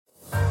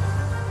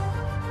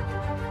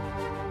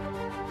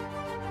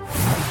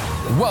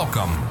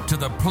Welcome to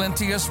the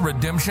Plenteous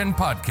Redemption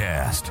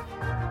Podcast,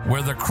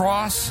 where the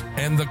cross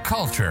and the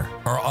culture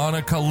are on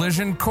a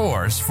collision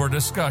course for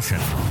discussion.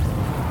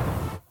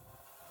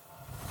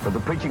 For the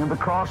preaching of the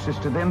cross is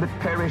to them that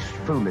perish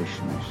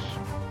foolishness,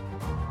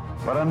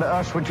 but unto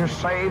us which are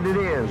saved it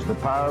is the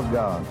power of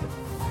God.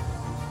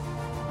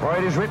 For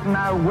it is written,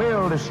 I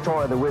will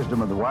destroy the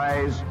wisdom of the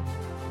wise,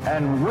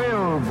 and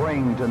will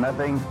bring to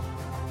nothing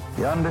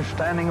the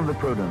understanding of the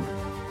prudent.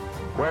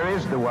 Where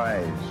is the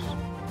wise?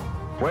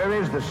 Where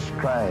is the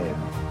scribe?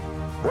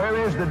 Where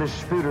is the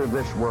disputer of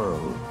this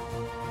world?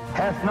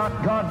 Hath not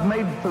God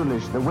made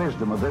foolish the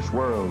wisdom of this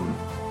world?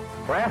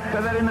 For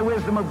after that in the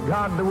wisdom of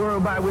God, the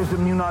world by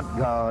wisdom knew not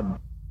God.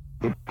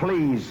 It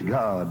pleased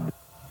God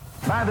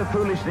by the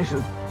foolishness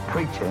of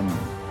preaching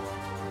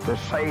to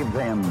save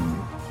them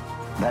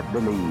that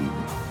believe.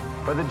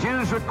 For the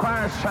Jews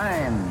require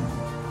signs,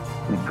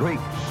 and the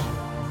Greeks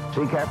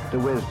seek after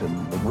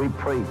wisdom, but we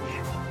preach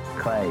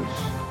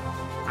Christ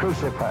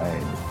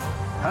crucified.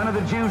 Unto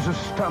the Jews a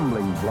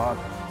stumbling block,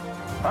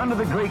 unto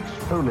the Greeks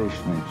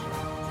foolishness,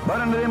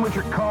 but unto them which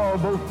are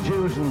called both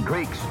Jews and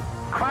Greeks,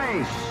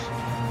 Christ,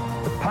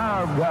 the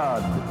power of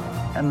God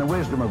and the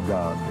wisdom of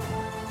God.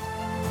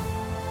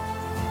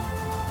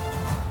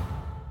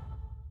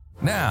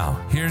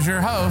 Now, here's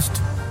your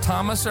host,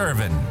 Thomas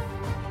Irvin.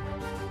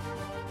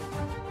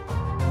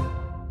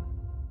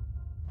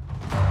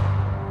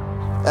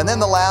 And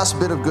then the last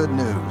bit of good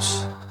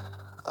news.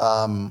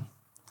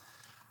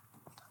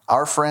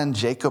 Our friend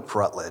Jacob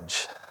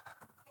Rutledge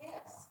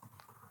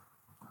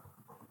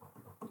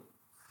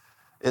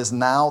is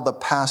now the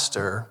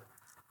pastor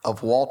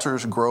of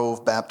Walters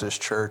Grove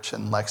Baptist Church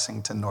in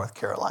Lexington, North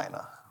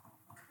Carolina.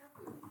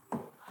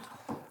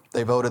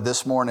 They voted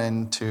this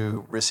morning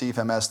to receive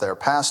him as their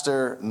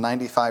pastor.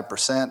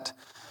 95%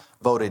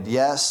 voted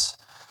yes.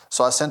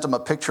 So I sent him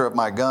a picture of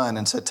my gun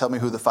and said, tell me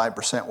who the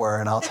 5% were,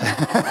 and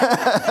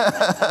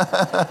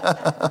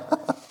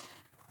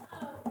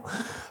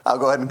I'll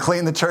go ahead and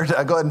clean the church.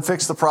 I'll go ahead and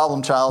fix the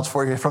problem childs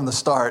for you from the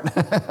start.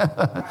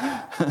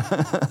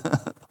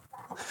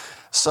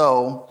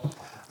 So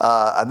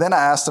then I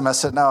asked him, I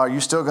said, now, are you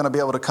still going to be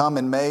able to come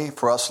in May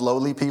for us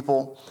lowly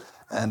people?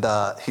 And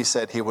he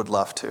said he would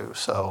love to.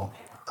 So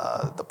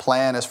the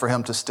plan is for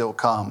him to still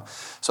come.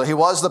 So he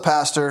was the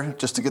pastor,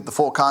 just to get the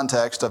full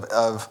context,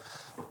 of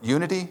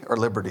Unity or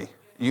Liberty?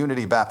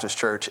 Unity Baptist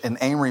Church in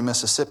Amory,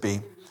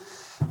 Mississippi.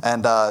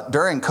 And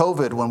during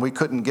COVID, when we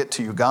couldn't get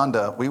to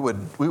Uganda, we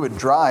would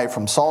drive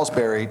from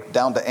Salisbury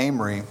down to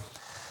Amory.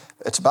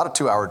 It's about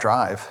a 2-hour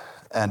drive.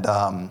 And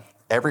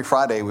every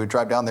Friday, we would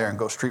drive down there and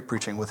go street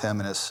preaching with him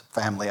and his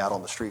family out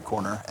on the street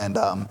corner. And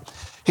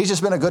he's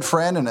just been a good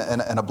friend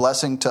and a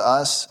blessing to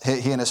us,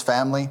 he and his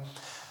family.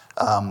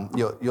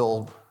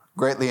 You'll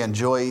greatly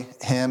enjoy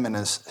him and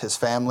his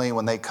family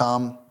when they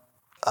come.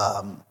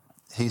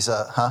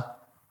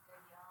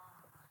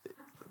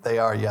 They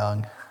are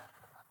young.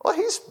 Well,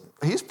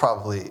 he's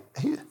probably,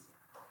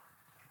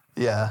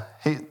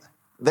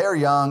 they're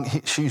young,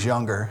 she's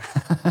younger.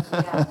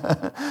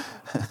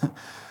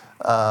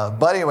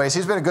 But anyways,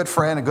 he's been a good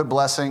friend, a good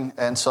blessing,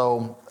 and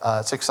so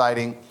it's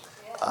exciting.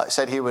 He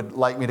said he would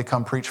like me to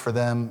come preach for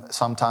them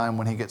sometime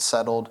when he gets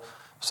settled,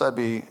 so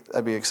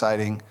that'd be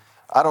exciting.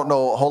 I don't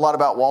know a whole lot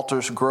about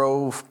Walters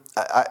Grove.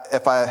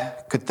 If I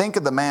could think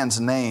of the man's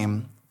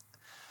name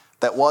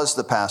that was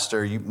the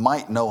pastor, you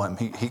might know him.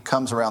 He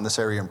comes around this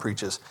area and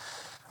preaches.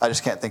 I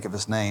just can't think of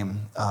his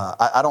name.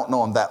 I don't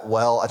know him that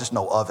well. I just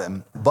know of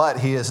him. But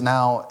he is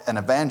now an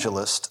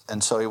evangelist,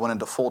 and so he went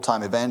into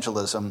full-time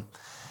evangelism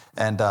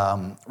and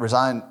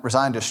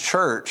resigned his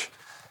church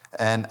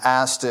and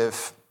asked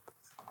if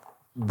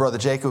Brother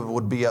Jacob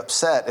would be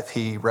upset if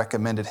he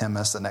recommended him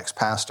as the next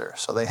pastor.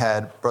 So they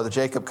had Brother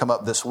Jacob come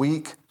up this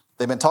week.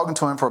 They've been talking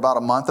to him for about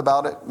a month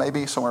about it,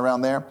 maybe somewhere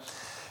around there.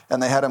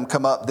 And they had him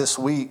come up this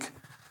week,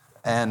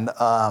 and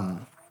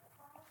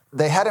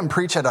they had him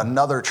preach at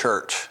another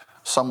church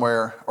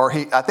somewhere, or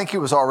I think he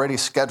was already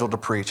scheduled to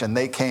preach, and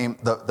they came,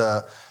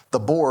 the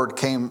board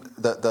came,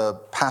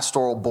 the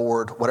pastoral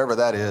board, whatever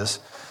that is.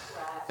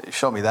 You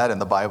show me that in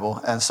the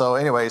Bible. And so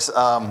anyways,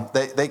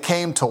 they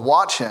came to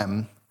watch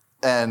him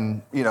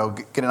and,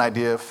 get an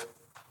idea of,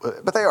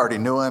 but they already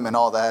knew him and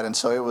all that. And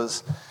so it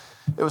was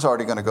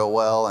already going to go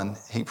well, and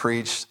he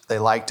preached, they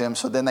liked him.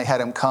 So then they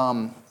had him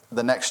come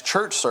the next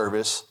church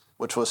service,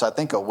 which was, I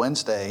think, a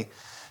Wednesday,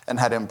 and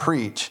had him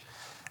preach.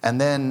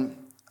 And then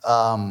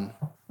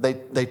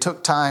they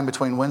took time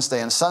between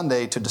Wednesday and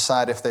Sunday to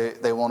decide if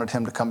they wanted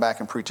him to come back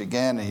and preach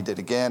again, and he did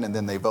again, and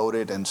then they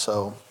voted, and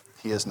so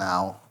he is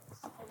now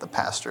the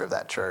pastor of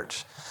that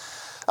church.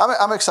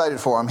 I'm excited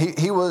for him. He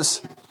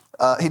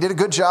did a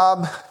good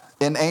job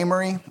in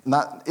Amory.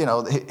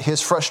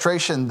 His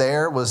frustration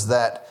there was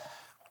that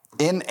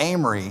in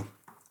Amory,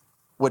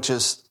 which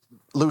is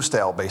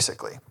Loosedale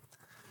basically,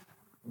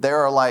 there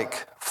are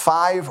like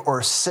 5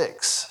 or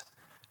 6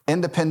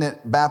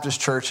 independent Baptist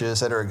churches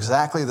that are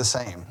exactly the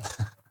same.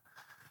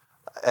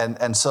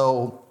 And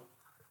so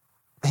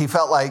he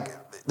felt like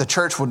the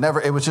church would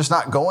never, it was just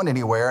not going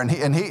anywhere. And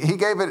he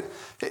gave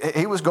it,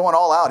 he was going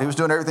all out. He was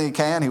doing everything he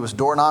can. He was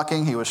door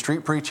knocking. He was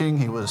street preaching.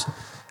 He was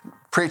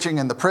preaching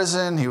in the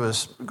prison. He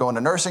was going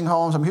to nursing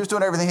homes. I mean, he was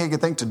doing everything he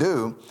could think to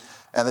do.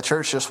 And the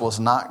church just was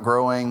not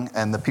growing.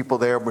 And the people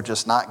there were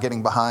just not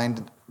getting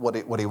behind what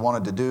he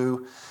wanted to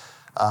do.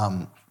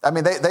 I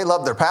mean, they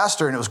loved their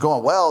pastor and it was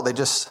going well. They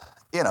just,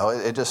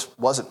 it just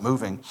wasn't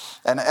moving.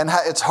 And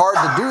it's hard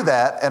to do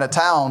that in a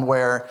town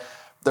where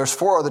there's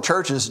 4 other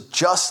churches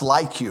just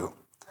like you.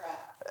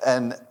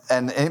 And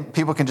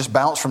people can just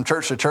bounce from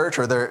church to church,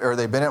 or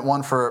they've been at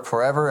one for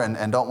forever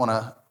and don't want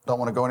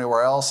to go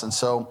anywhere else. And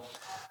so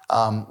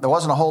there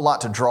wasn't a whole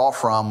lot to draw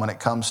from when it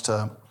comes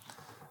to,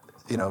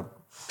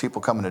 people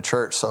coming to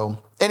church.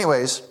 So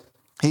anyways,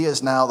 he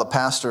is now the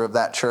pastor of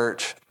that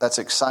church. That's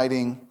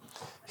exciting.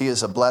 He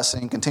is a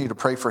blessing. Continue to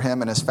pray for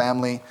him and his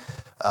family.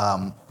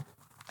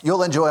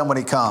 You'll enjoy him when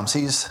he comes.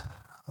 He's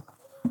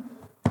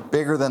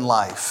bigger than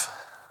life.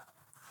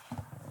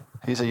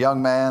 He's a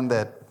young man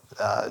that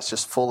is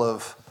just full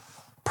of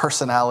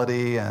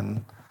personality,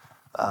 and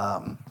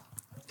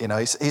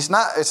he's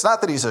not. It's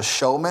not that he's a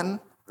showman.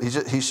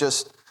 He's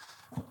just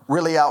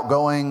really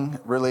outgoing.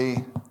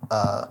 Really,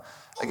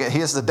 again, he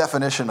is the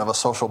definition of a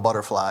social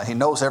butterfly. He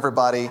knows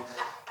everybody,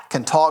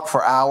 can talk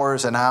for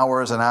hours and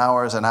hours and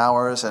hours and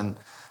hours. And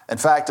in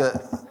fact,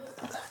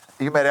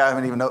 you may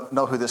not even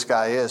know who this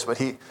guy is,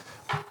 but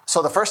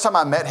so the first time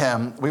I met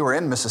him, we were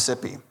in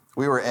Mississippi.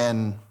 We were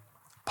in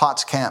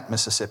Potts Camp,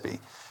 Mississippi.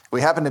 We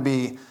happened to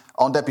be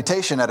on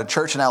deputation at a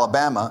church in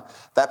Alabama.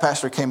 That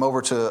pastor came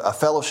over to a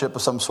fellowship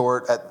of some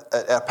sort, at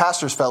a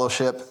pastor's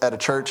fellowship at a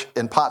church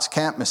in Potts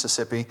Camp,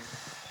 Mississippi.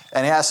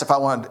 And he asked if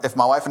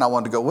my wife and I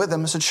wanted to go with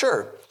him. I said,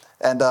 sure.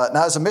 And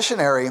now as a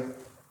missionary,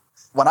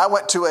 when I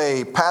went to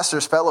a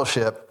pastor's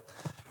fellowship,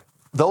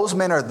 those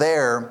men are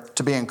there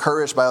to be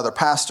encouraged by other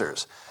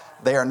pastors.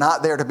 They are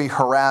not there to be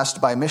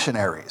harassed by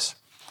missionaries.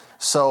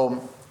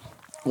 So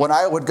when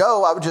I would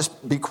go, I would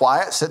just be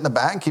quiet, sit in the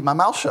back, and keep my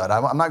mouth shut.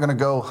 I'm not going to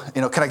go,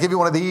 can I give you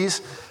one of these?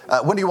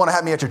 When do you want to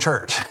have me at your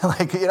church? I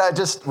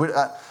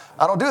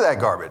don't do that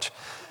garbage.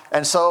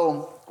 And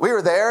so we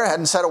were there,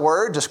 hadn't said a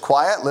word, just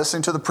quiet,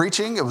 listening to the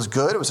preaching. It was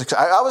good.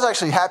 I was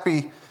actually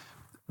happy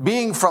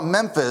being from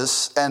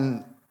Memphis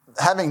and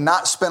having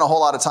not spent a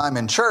whole lot of time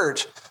in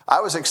church. I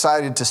was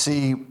excited to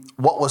see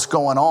what was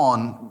going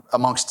on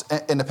amongst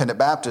independent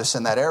Baptists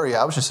in that area.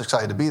 I was just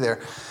excited to be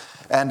there.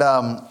 And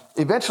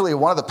eventually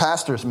one of the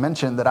pastors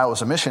mentioned that I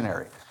was a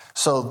missionary.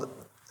 So,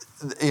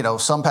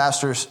 some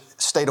pastors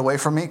stayed away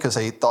from me because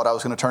they thought I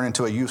was going to turn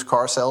into a used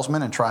car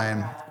salesman and try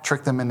and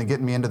trick them into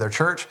getting me into their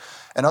church.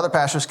 And other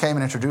pastors came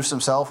and introduced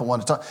themselves and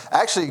wanted to talk.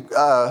 Actually,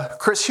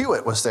 Chris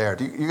Hewitt was there.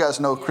 Do you guys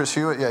know Chris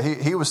Hewitt? Yeah,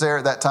 he was there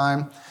at that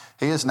time.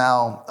 He is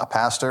now a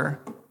pastor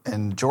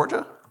in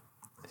Georgia.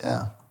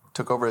 Yeah,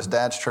 took over his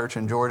dad's church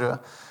in Georgia.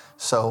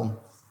 So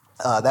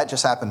that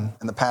just happened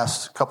in the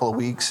past couple of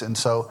weeks. And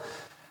so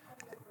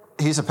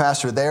he's a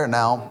pastor there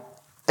now.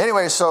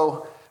 Anyway,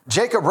 so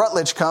Jacob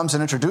Rutledge comes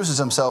and introduces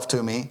himself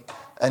to me.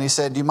 And he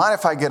said, do you mind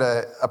if I get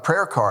a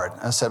prayer card?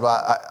 And I said,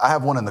 well, I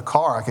have one in the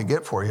car I could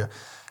get for you.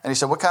 And he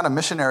said, what kind of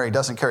missionary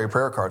doesn't carry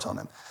prayer cards on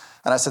him?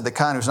 And I said, the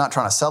kind who's not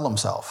trying to sell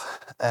himself.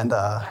 And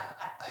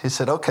he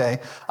said, okay,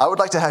 I would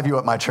like to have you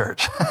at my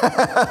church.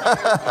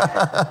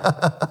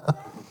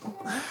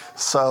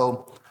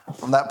 So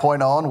from that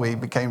point on, we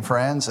became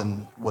friends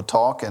and would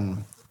talk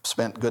and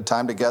spent good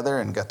time together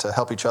and got to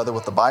help each other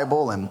with the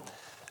Bible, and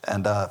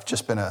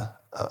just been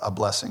a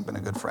blessing, been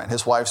a good friend.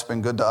 His wife's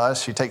been good to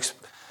us. She takes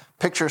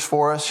pictures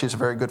for us. She's a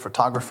very good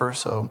photographer.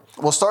 So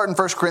we'll start in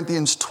 1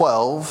 Corinthians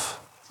 12.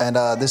 And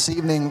this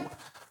evening,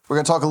 we're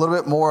going to talk a little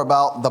bit more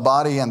about the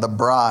body and the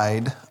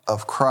bride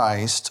of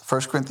Christ.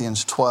 1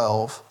 Corinthians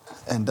 12.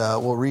 And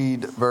we'll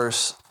read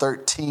verse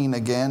 13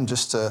 again,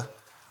 just to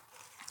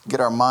get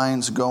our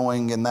minds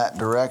going in that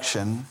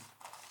direction.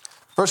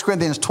 1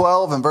 Corinthians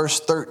 12 and verse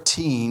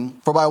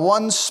 13. For by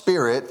one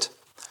Spirit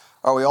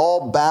are we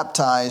all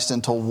baptized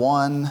into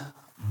one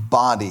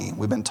body.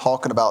 We've been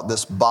talking about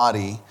this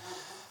body.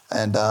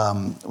 And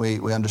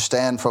we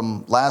understand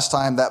from last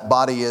time that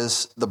body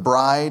is the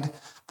bride.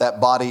 That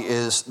body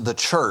is the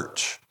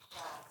church.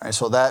 All right,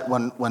 so that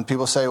when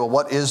people say, well,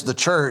 what is the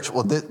church?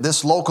 Well,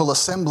 this local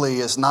assembly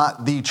is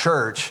not the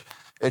church.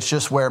 It's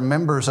just where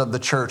members of the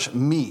church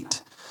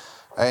meet.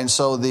 And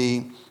so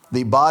the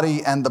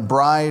body and the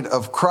bride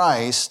of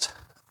Christ,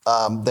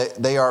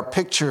 they are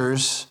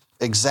pictures,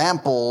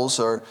 examples,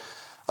 or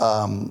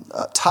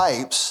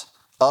types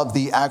of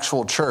the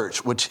actual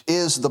church, which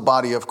is the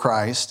body of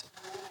Christ.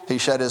 He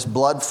shed his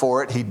blood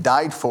for it. He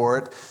died for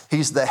it.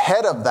 He's the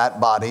head of that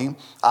body.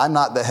 I'm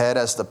not the head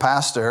as the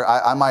pastor.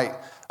 I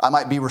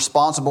might be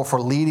responsible for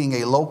leading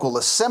a local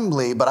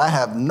assembly, but I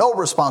have no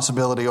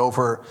responsibility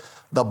over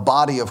the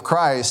body of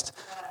Christ.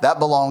 That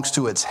belongs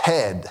to its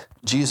head.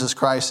 Jesus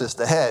Christ is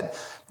the head.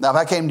 Now, if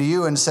I came to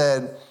you and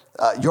said,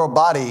 your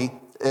body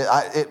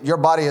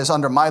is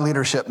under my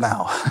leadership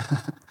now.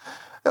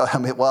 I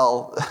mean,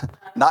 well,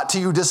 Not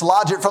till you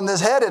dislodge it from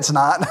this head, it's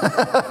not.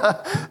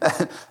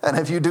 And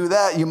if you do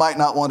that, you might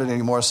not want it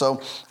anymore.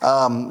 So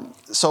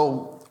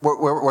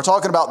we're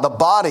talking about the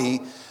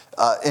body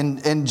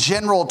in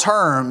general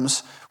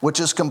terms, which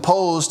is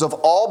composed of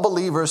all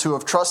believers who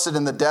have trusted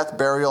in the death,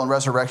 burial, and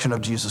resurrection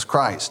of Jesus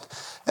Christ.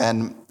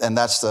 And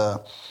that's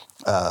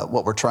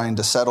what we're trying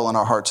to settle in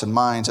our hearts and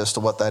minds as to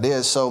what that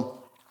is. So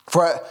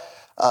for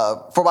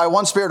by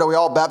one Spirit are we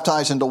all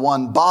baptized into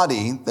one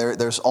body.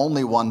 There's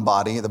only one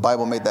body. The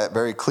Bible made that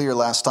very clear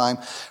last time.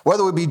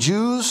 Whether we be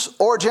Jews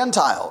or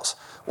Gentiles.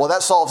 Well,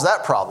 that solves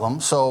that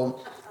problem.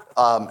 So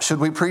should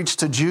we preach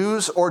to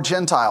Jews or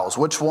Gentiles?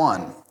 Which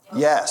one?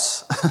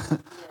 Yes,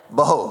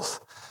 both.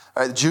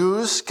 All right,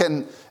 Jews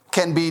can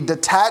be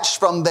detached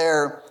from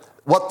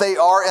what they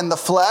are in the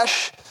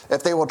flesh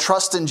if they will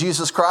trust in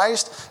Jesus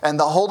Christ, and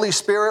the Holy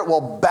Spirit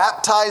will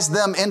baptize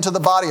them into the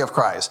body of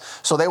Christ.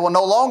 So they will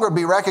no longer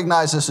be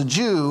recognized as a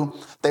Jew.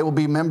 They will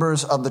be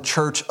members of the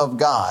church of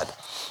God.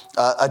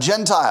 A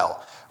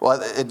Gentile,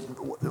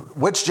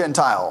 which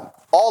Gentile?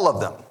 All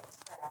of them.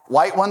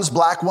 White ones,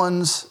 black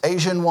ones,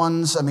 Asian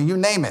ones, I mean, you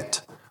name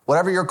it.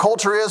 Whatever your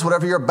culture is,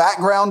 whatever your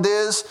background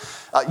is,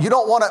 you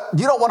don't want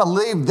to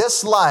leave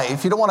this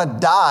life, you don't want to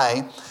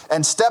die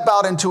and step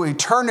out into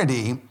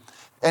eternity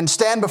and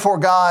stand before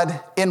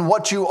God in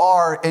what you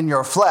are in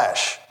your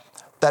flesh.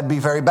 That'd be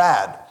very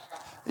bad.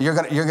 You're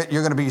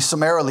going to be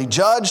summarily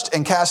judged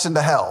and cast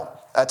into hell.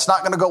 That's not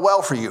going to go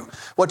well for you.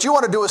 What you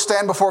want to do is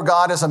stand before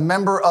God as a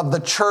member of the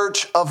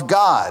church of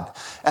God.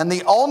 And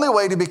the only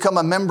way to become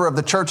a member of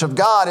the church of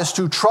God is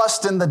to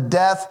trust in the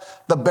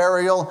death, the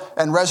burial,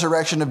 and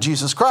resurrection of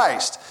Jesus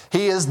Christ.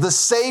 He is the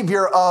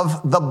Savior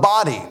of the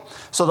body.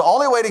 So the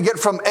only way to get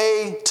from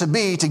A to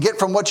B, to get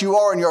from what you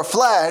are in your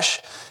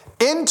flesh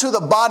into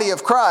the body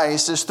of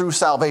Christ, is through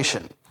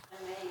salvation.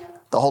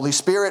 The Holy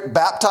Spirit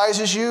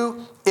baptizes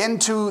you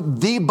into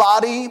the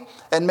body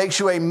and makes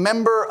you a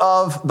member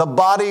of the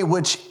body,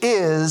 which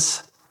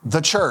is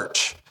the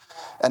church.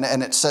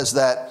 And it says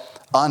that,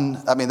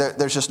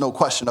 there's just no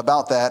question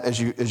about that as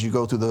you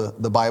go through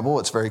the Bible.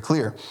 It's very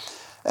clear.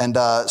 And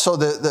so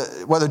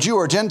whether Jew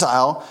or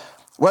Gentile,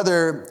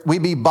 whether we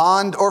be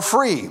bond or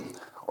free,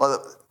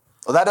 well,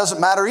 that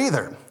doesn't matter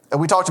either. And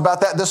we talked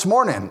about that this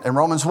morning in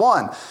Romans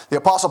 1. The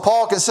Apostle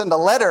Paul can send a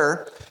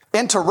letter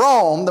into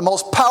Rome, the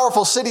most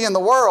powerful city in the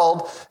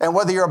world, and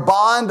whether you're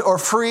bond or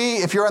free,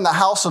 if you're in the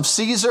house of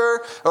Caesar,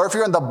 or if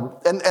you're in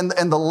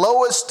the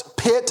lowest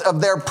pit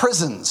of their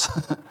prisons,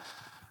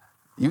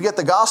 you get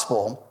the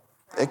gospel,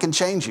 it can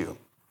change you.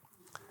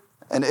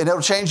 And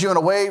it'll change you in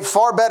a way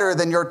far better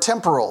than your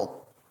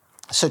temporal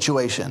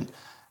situation.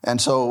 And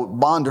so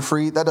bond or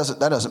free, that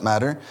doesn't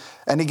matter.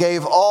 And he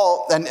gave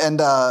all and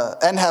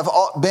have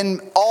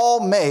been all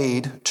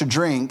made to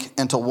drink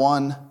into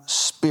one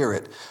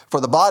spirit. For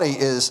the body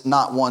is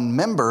not one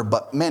member,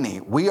 but many.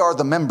 We are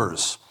the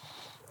members.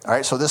 All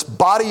right, so this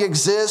body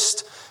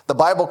exists. The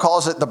Bible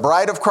calls it the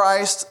bride of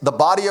Christ, the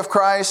body of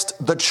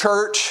Christ, the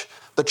church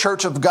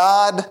of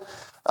God.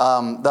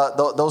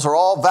 Those are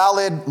all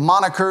valid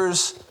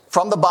monikers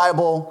from the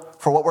Bible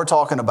for what we're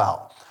talking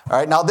about. All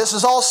right, now this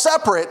is all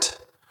separate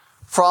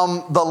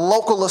from the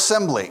local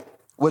assembly,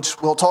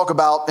 which we'll talk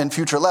about in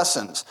future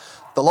lessons.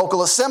 The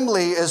local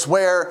assembly is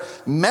where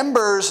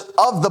members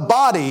of the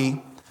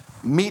body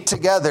meet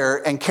together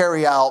and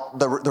carry out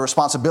the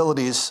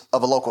responsibilities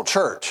of a local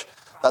church.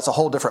 That's a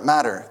whole different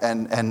matter,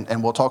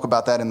 and we'll talk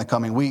about that in the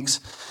coming weeks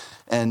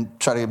and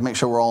try to make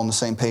sure we're all on the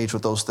same page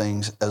with those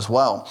things as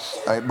well.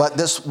 All right, but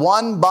this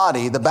one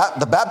body, the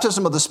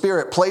baptism of the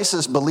Spirit,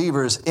 places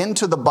believers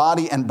into the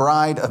body and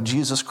bride of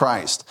Jesus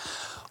Christ,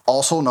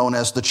 also known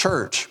as the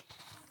church.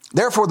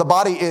 Therefore, the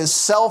body is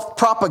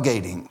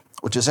self-propagating,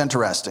 which is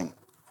interesting.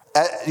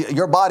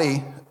 Your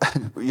body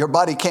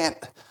can't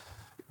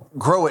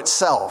grow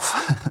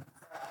itself,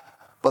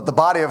 but the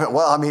body of it,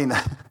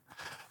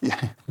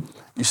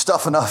 you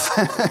stuff enough.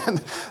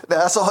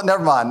 That's all.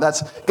 Never mind.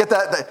 Get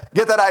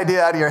that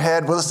idea out of your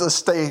head. Let's just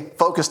stay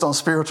focused on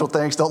spiritual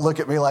things. Don't look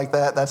at me like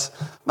that. That's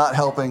not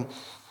helping.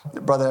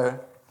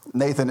 Brother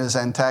Nathan is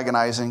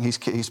antagonizing.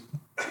 He's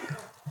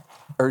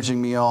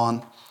urging me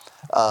on.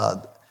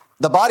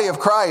 The body of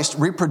Christ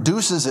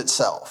reproduces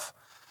itself.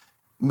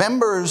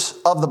 Members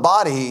of the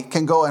body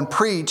can go and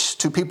preach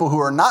to people who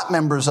are not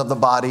members of the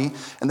body,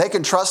 and they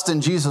can trust in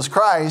Jesus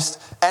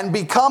Christ and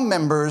become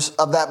members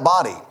of that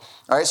body.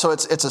 All right, so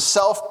it's a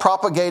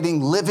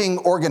self-propagating living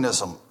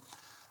organism.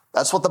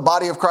 That's what the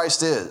body of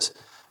Christ is.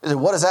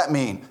 What does that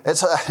mean?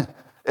 It's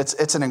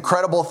an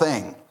incredible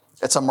thing.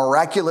 It's a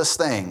miraculous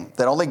thing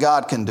that only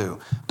God can do.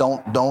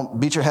 Don't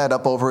beat your head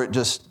up over it.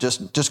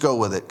 Just go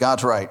with it.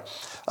 God's right.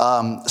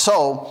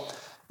 So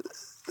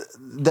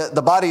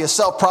the body is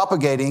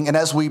self-propagating, and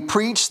as we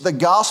preach the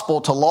gospel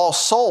to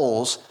lost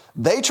souls,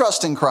 they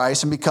trust in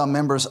Christ and become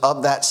members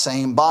of that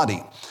same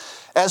body.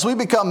 As we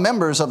become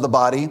members of the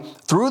body,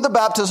 through the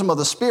baptism of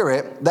the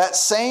Spirit, that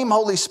same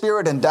Holy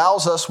Spirit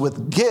endows us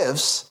with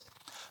gifts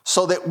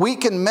so that we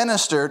can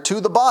minister to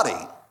the body.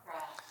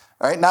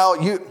 All right, now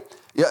you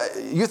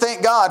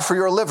thank God for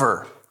your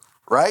liver,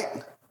 right?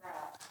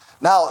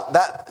 Now,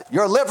 that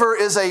your liver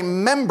is a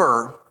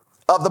member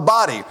of the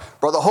body.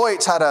 Brother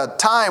Hoyt's had a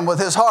time with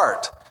his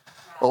heart.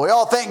 Well, we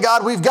all thank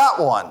God we've got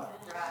one.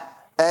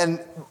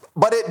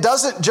 But it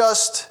doesn't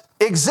just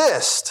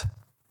exist.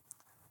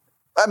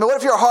 I mean, what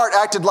if your heart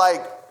acted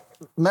like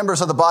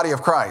members of the body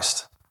of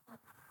Christ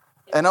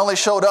and only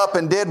showed up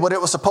and did what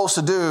it was supposed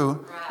to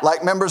do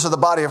like members of the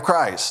body of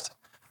Christ?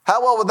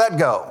 How well would that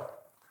go?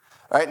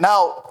 All right,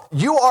 now,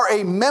 you are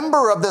a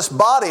member of this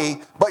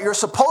body, but you're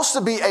supposed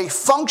to be a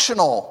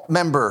functional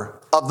member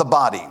of the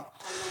body.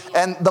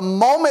 And the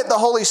moment the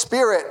Holy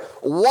Spirit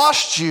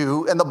washed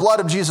you in the blood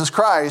of Jesus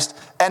Christ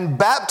and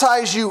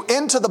baptized you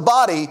into the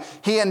body,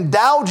 he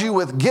endowed you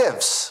with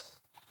gifts.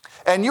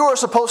 And you are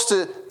supposed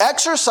to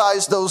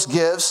exercise those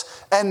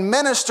gifts and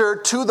minister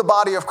to the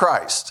body of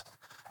Christ.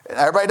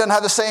 Everybody doesn't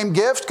have the same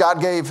gift.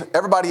 God gave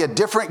everybody a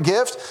different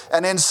gift.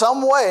 And in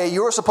some way,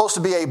 you are supposed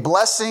to be a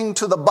blessing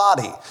to the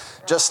body.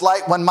 Just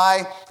like when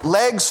my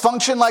legs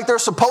function like they're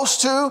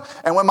supposed to,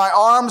 and when my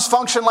arms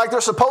function like they're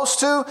supposed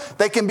to,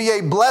 they can be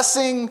a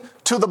blessing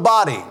to the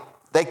body.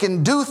 They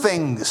can do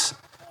things.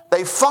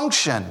 They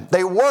function.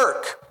 They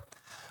work.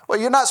 Well,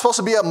 you're not supposed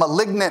to be a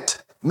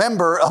malignant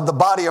member of the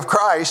body of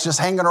Christ just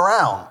hanging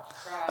around.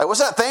 Like,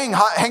 what's that thing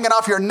hanging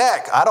off your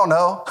neck? I don't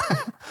know.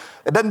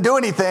 It doesn't do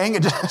anything.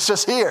 It's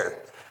just here.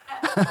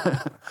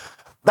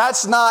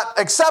 That's not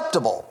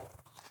acceptable.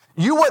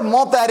 You wouldn't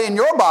want that in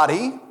your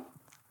body.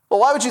 Well,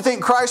 why would you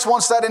think Christ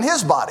wants that in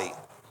his body?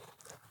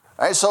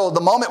 All right, so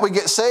the moment we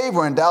get saved,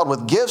 we're endowed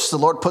with gifts. The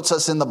Lord puts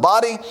us in the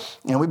body,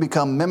 and we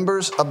become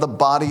members of the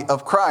body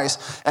of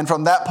Christ. And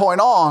from that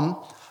point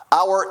on,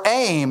 our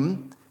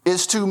aim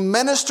is to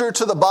minister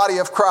to the body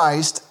of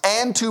Christ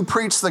and to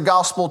preach the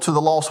gospel to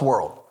the lost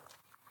world.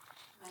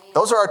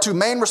 Those are our two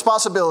main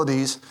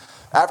responsibilities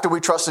after we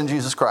trust in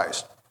Jesus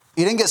Christ.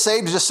 You didn't get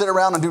saved to just sit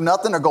around and do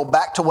nothing or go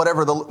back to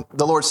whatever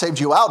the Lord saved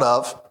you out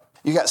of.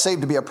 You got saved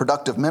to be a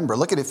productive member.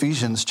 Look at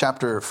Ephesians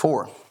chapter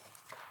 4.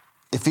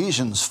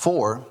 Ephesians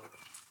 4,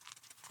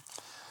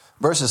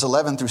 verses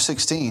 11 through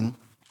 16.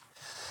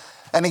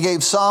 And he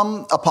gave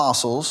some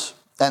apostles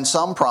and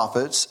some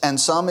prophets and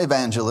some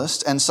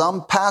evangelists and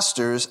some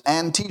pastors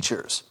and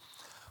teachers.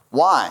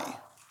 Why?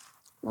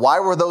 Why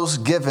were those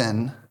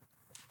given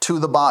to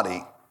the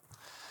body?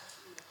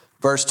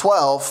 Verse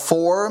 12,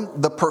 for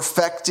the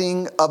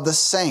perfecting of the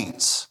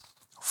saints,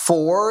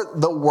 for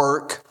the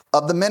work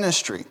of the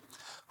ministry,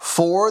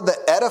 for the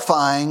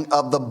edifying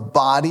of the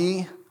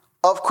body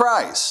of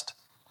Christ.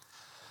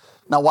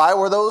 Now, why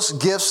were those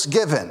gifts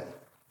given?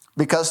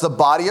 Because the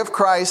body of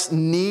Christ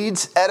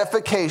needs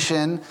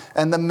edification,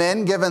 and the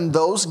men given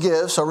those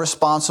gifts are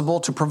responsible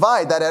to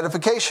provide that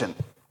edification.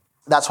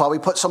 That's why we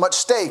put so much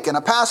stake in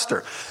a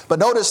pastor. But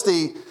notice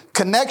the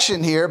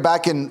connection here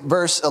back in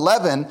verse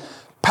 11,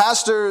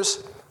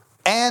 pastors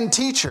and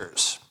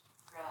teachers.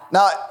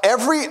 Now,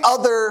 every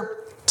other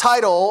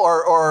title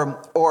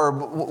or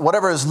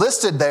whatever is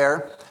listed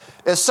there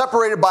is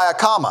separated by a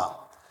comma,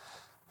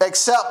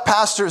 except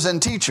pastors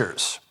and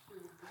teachers.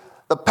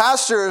 The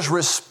pastor is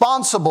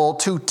responsible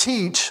to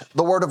teach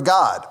the Word of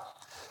God.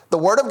 The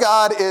Word of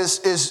God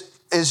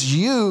is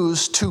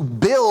used to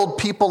build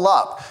people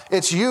up.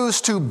 It's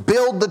used to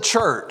build the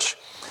church.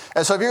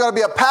 And so if you're going to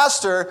be a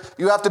pastor,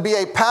 you have to be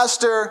a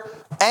pastor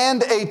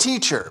and a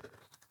teacher.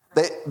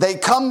 They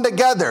come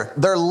together.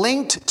 They're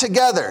linked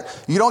together.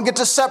 You don't get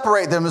to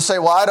separate them and say,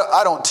 well,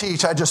 I don't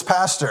teach, I just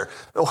pastor.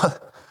 Well,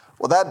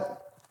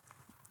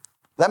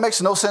 that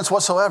makes no sense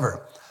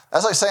whatsoever.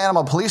 That's like saying I'm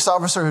a police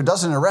officer who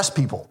doesn't arrest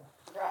people.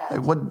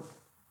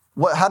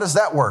 How does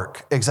that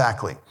work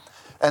exactly?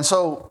 And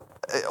so,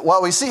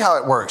 well, we see how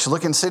it works. You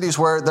look in cities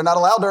where they're not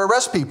allowed to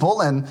arrest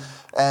people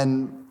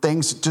and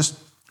things just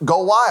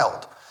go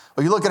wild.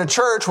 Well, you look at a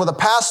church where the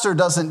pastor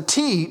doesn't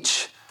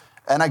teach,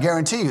 and I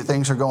guarantee you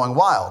things are going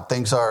wild.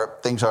 Things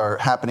are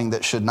happening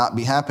that should not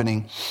be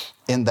happening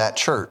in that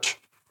church.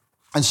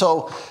 And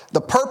so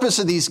the purpose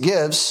of these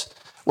gifts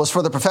was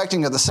for the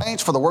perfecting of the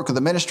saints, for the work of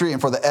the ministry,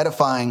 and for the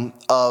edifying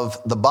of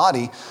the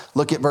body.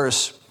 Look at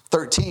verse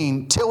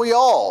 13. Till we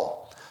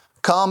all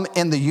come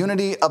in the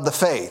unity of the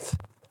faith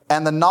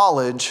and the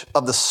knowledge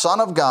of the Son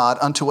of God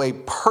unto a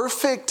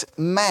perfect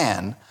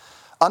man,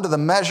 under the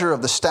measure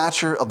of the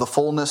stature of the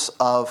fullness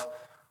of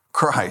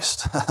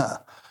Christ.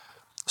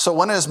 So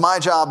when is my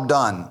job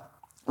done?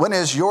 When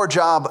is your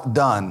job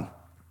done?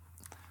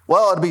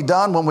 Well, it'll be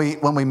done when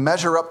we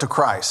measure up to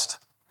Christ.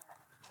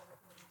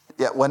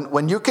 Yeah,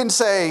 when you can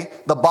say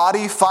the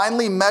body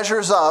finally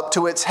measures up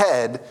to its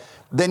head,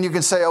 then you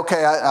can say,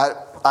 okay,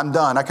 I'm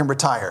done. I can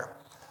retire.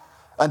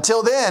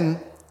 Until then,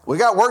 we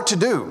got work to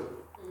do.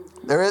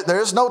 There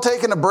is no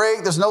taking a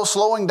break. There's no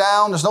slowing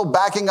down. There's no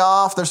backing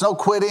off. There's no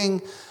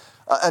quitting.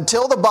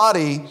 Until the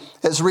body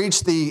has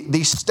reached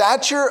the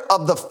stature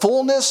of the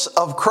fullness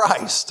of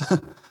Christ,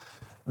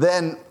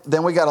 then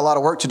we got a lot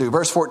of work to do.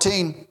 Verse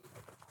 14,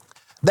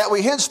 that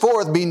we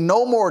henceforth be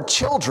no more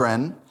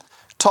children,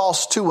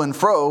 tossed to and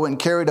fro and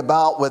carried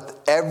about with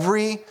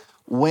every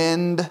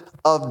wind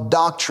of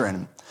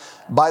doctrine,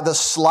 by the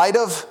sleight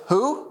of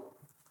who?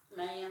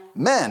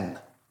 Men.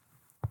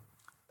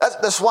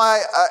 That's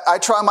why I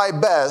try my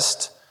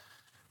best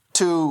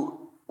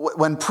to,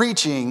 when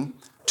preaching,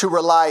 to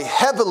rely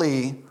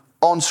heavily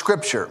on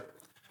Scripture.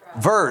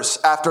 Verse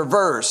after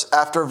verse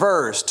after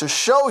verse to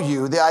show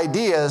you the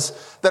ideas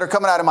that are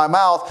coming out of my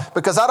mouth,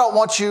 because I don't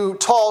want you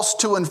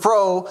tossed to and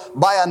fro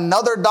by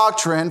another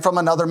doctrine from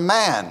another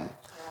man.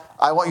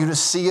 I want you to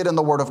see it in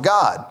the Word of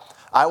God.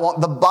 I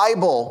want the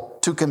Bible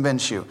to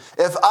convince you.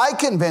 If I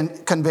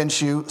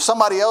convince you,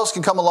 somebody else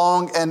can come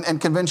along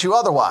and convince you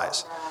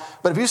otherwise.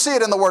 But if you see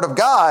it in the Word of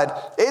God,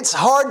 it's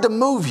hard to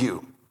move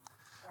you.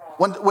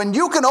 When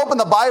you can open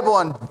the Bible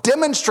and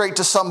demonstrate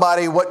to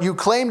somebody what you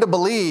claim to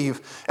believe,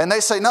 and they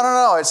say,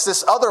 no, it's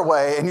this other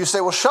way, and you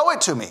say, well, show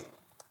it to me.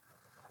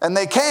 And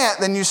they can't,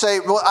 then you say,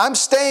 well, I'm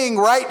staying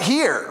right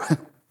here.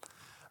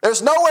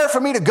 There's nowhere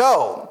for me to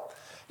go.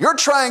 You're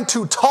trying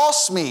to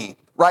toss me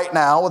right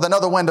now with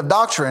another wind of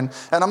doctrine,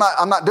 and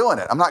I'm not doing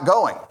it. I'm not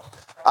going.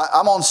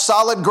 I'm on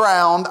solid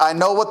ground. I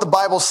know what the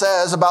Bible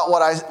says about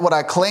what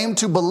I claim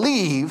to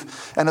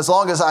believe, and as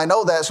long as I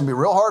know that, it's going to be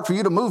real hard for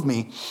you to move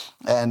me,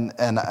 and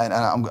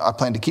I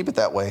plan to keep it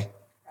that way.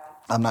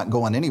 I'm not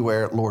going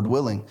anywhere, Lord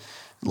willing,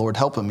 Lord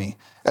helping me.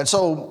 And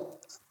so,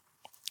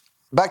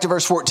 back to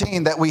verse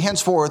 14, that we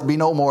henceforth be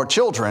no more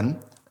children.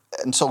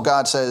 And so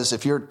God says,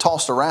 if you're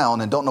tossed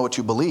around and don't know what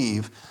you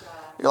believe,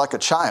 you're like a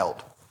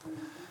child.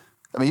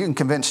 I mean, you can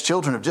convince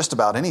children of just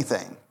about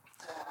anything.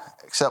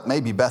 Except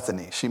maybe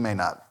Bethany. She may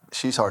not.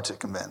 She's hard to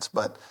convince.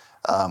 But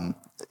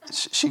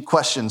she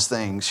questions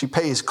things. She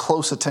pays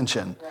close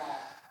attention.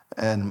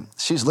 And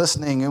she's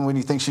listening and when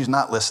you think she's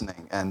not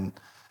listening. And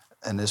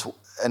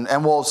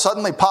will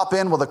suddenly pop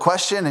in with a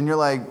question and you're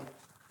like,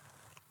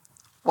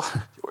 what?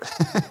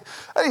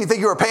 I didn't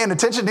think you were paying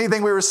attention to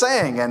anything we were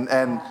saying.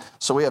 And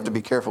so we have to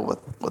be careful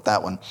with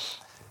that one.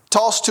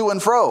 Tossed to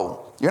and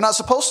fro. You're not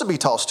supposed to be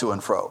tossed to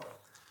and fro.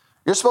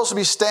 You're supposed to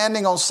be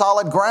standing on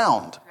solid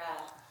ground.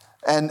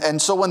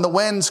 And so when the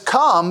winds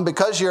come,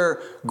 because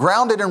you're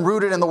grounded and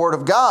rooted in the Word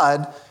of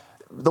God,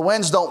 the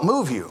winds don't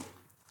move you.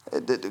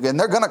 And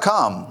they're going to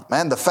come.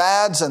 Man, the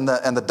fads and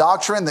the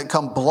doctrine that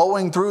come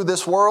blowing through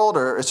this world,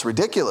 it's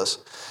ridiculous.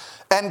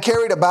 And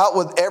carried about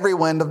with every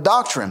wind of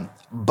doctrine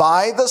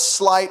by the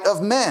sleight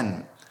of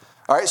men.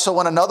 All right, so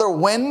when another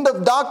wind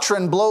of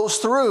doctrine blows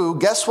through,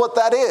 guess what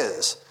that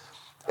is?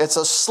 It's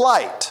a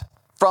sleight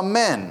from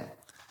men.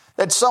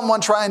 It's someone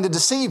trying to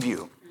deceive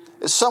you.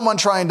 It's someone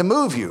trying to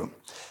move you.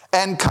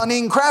 And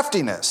cunning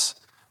craftiness.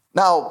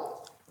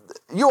 Now,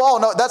 you all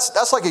know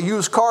that's like a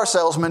used car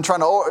salesman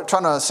trying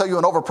to sell you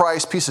an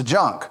overpriced piece of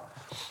junk.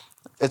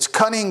 It's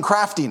cunning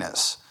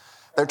craftiness.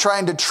 They're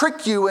trying to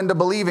trick you into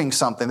believing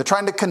something. They're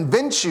trying to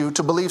convince you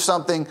to believe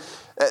something,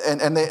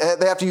 and they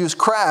have to use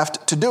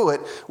craft to do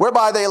it,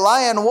 whereby they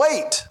lie in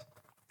wait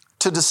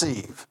to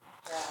deceive.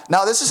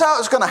 Now, this is how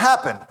it's going to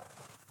happen.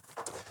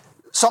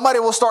 Somebody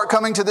will start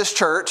coming to this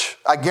church.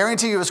 I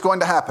guarantee you it's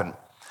going to happen.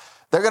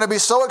 They're going to be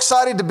so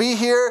excited to be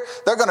here.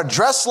 They're going to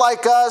dress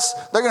like us.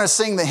 They're going to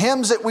sing the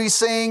hymns that we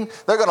sing.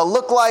 They're going to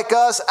look like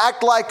us,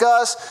 act like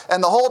us.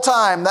 And the whole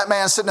time, that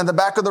man's sitting in the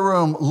back of the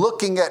room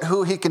looking at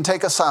who he can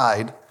take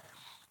aside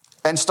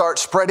and start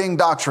spreading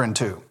doctrine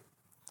to.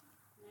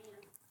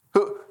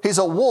 He's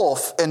a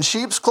wolf in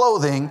sheep's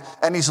clothing,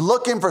 and he's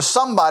looking for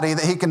somebody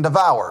that he can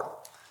devour.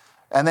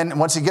 And then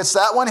once he gets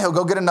that one, he'll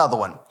go get another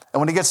one. And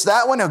when he gets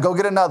that one, he'll go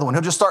get another one.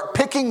 He'll just start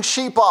picking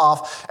sheep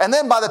off. And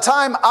then by the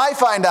time I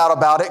find out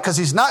about it, because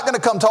he's not going to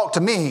come talk to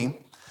me,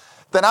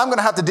 then I'm going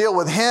to have to deal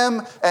with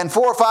him and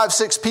 4 or 5,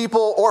 6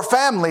 people or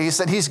families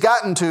that he's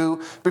gotten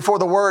to before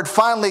the word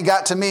finally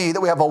got to me that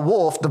we have a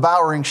wolf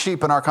devouring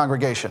sheep in our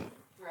congregation.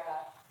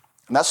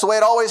 And that's the way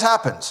it always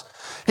happens.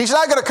 He's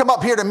not going to come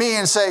up here to me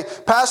and say,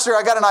 Pastor,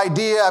 I got an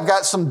idea. I've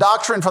got some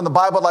doctrine from the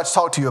Bible I'd like to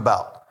talk to you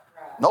about.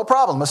 No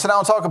problem. Let's sit down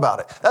and talk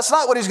about it. That's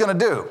not what he's going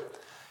to do.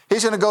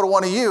 He's going to go to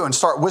one of you and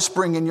start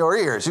whispering in your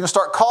ears. He's going to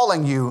start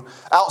calling you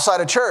outside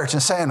of church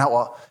and saying,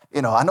 well,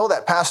 I know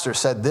that pastor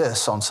said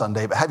this on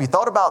Sunday, but have you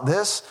thought about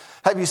this?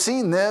 Have you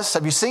seen this?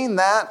 Have you seen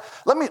that?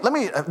 Let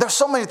me, there's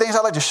so many things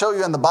I'd like to show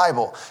you in the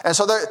Bible. And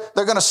so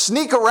they're going to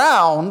sneak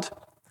around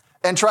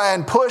and try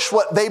and push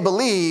what they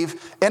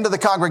believe into the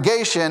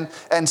congregation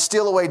and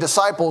steal away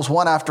disciples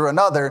one after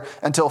another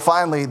until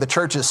finally the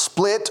church is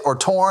split or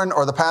torn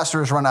or the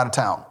pastor is run out of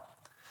town.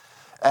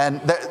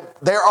 And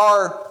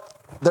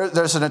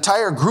there's an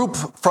entire group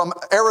from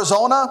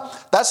Arizona.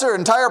 That's their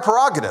entire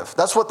prerogative.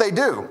 That's what they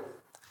do.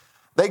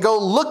 They go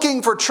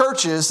looking for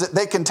churches that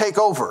they can take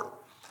over.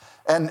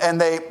 And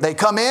they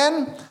come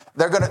in,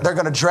 they're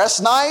gonna dress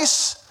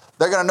nice,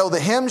 they're gonna know the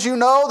hymns you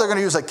know, they're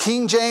gonna use a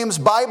King James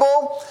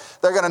Bible,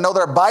 they're gonna know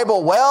their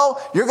Bible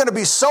well. You're gonna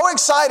be so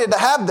excited to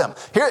have them.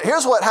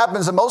 Here's what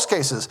happens in most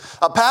cases.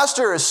 A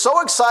pastor is so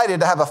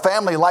excited to have a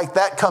family like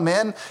that come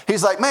in,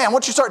 he's like, man, why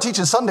don't you start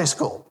teaching Sunday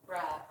school?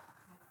 Right.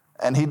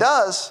 And he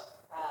does.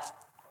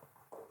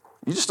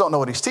 You just don't know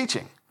what he's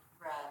teaching.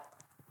 Right.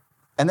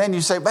 And then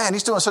you say, man,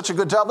 he's doing such a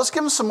good job. Let's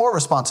give him some more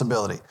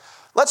responsibility.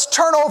 Let's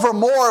turn over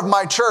more of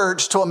my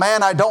church to a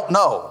man I don't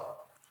know.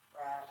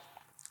 Right.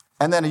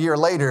 And then a year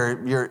later,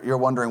 you're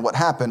wondering what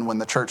happened when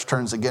the church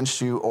turns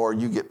against you, or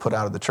you get put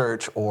out of the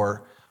church,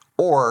 or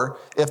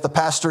if the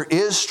pastor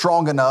is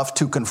strong enough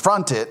to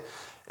confront it,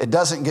 it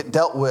doesn't get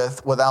dealt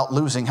with without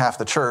losing half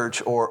the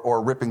church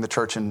or ripping the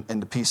church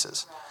into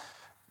pieces.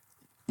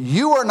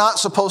 You are not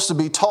supposed to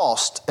be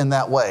tossed in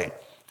that way.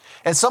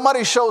 And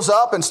somebody shows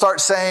up and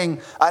starts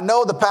saying, I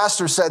know the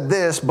pastor said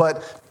this,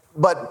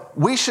 but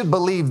we should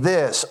believe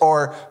this,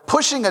 or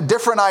pushing a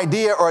different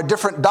idea or a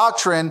different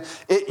doctrine.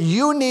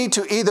 You need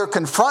to either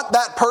confront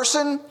that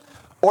person,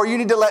 or you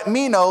need to let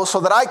me know so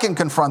that I can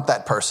confront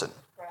that person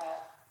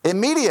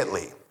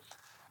immediately,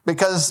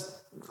 because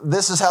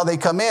this is how they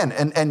come in.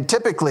 And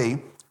typically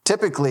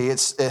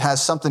it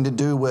has something to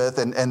do with,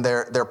 and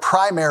their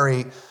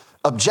primary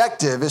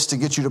objective is to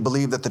get you to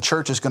believe that the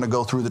church is going to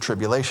go through the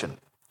tribulation.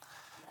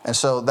 And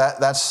so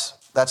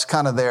that's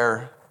kind of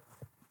their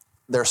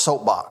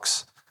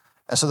soapbox.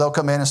 And so they'll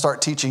come in and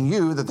start teaching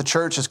you that the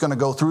church is going to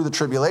go through the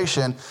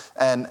tribulation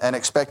and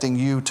expecting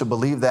you to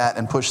believe that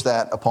and push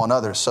that upon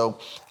others. So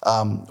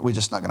we're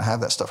just not going to have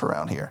that stuff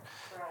around here.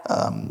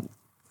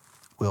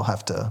 We'll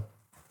have to,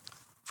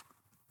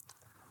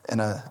 in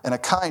a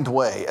kind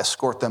way,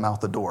 escort them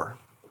out the door.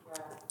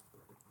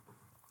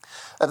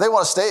 If they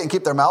want to stay and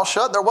keep their mouth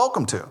shut, they're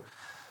welcome to.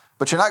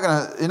 But you're not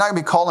going to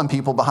be calling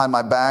people behind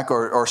my back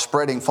or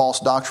spreading false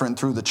doctrine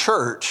through the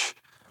church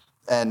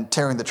and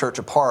tearing the church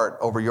apart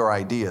over your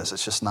ideas.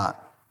 It's just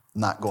not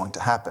going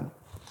to happen.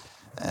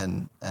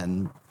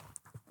 And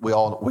we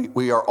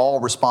are all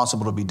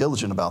responsible to be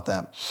diligent about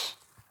that.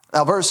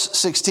 Now, verse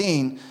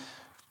 16,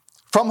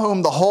 from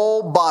whom the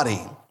whole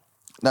body,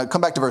 now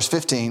come back to verse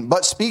 15,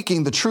 but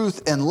speaking the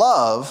truth in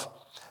love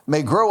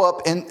may grow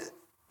up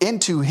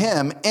into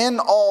him in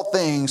all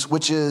things,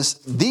 which is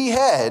the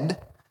head,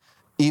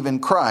 even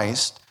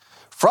Christ,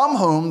 from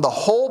whom the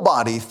whole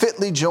body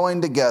fitly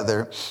joined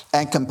together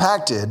and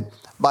compacted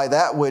by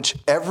that which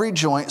every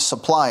joint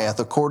supplieth,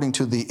 according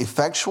to the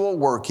effectual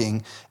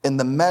working in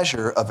the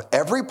measure of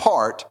every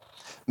part,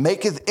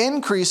 maketh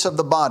increase of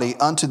the body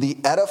unto the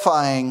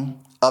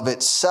edifying of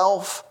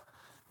itself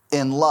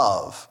in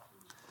love.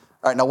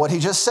 All right, now what he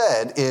just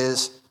said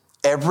is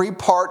every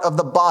part of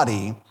the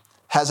body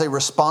has a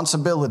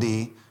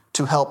responsibility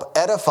to help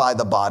edify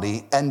the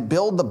body and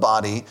build the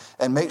body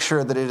and make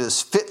sure that it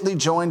is fitly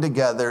joined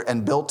together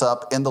and built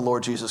up in the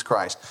Lord Jesus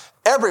Christ.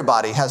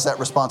 Everybody has that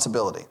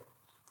responsibility.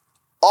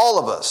 All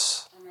of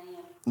us.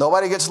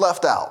 Nobody gets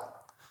left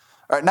out.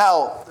 All right,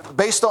 now,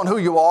 based on who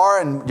you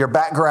are and your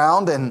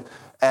background and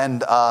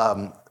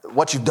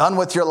what you've done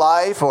with your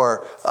life,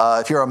 or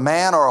if you're a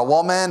man or a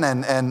woman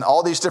and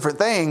all these different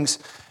things,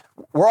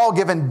 we're all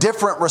given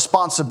different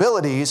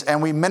responsibilities,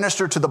 and we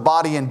minister to the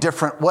body in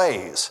different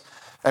ways.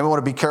 And we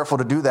want to be careful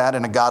to do that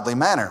in a godly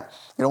manner.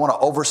 You don't want to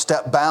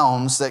overstep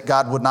bounds that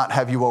God would not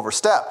have you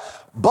overstep.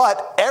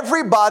 But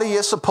everybody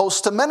is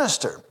supposed to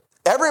minister.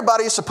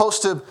 Everybody is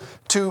supposed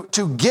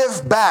to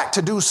give back,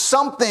 to do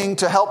something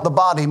to help the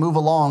body move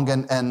along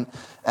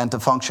and to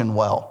function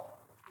well.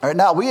 All right,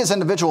 now, we as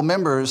individual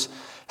members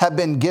have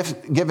been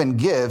given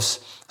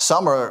gifts.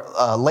 Some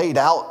are laid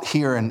out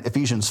here in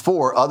Ephesians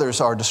 4.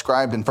 Others are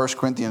described in 1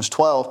 Corinthians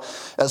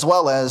 12, as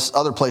well as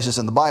other places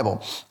in the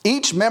Bible.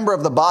 Each member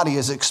of the body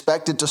is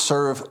expected to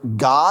serve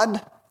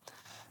God.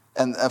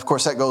 And of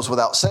course, that goes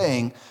without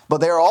saying. But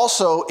they are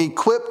also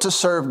equipped to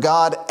serve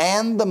God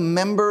and the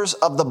members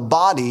of the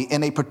body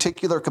in a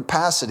particular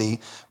capacity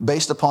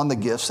based upon the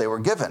gifts they were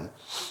given.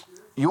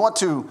 You want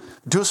to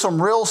do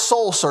some real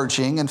soul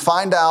searching and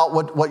find out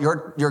what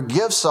your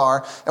gifts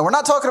are. And we're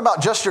not talking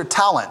about just your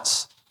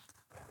talents.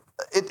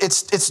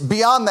 It's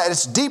beyond that.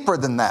 It's deeper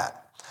than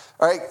that.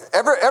 All right?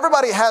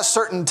 Everybody has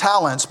certain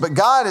talents, but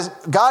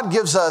God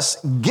gives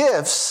us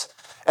gifts,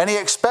 and he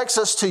expects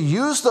us to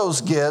use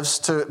those gifts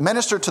to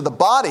minister to the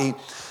body.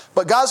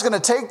 But God's going to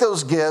take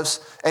those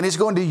gifts, and he's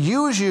going to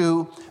use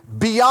you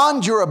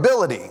beyond your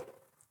ability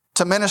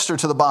to minister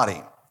to the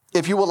body,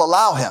 if you will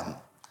allow him.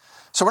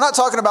 So we're not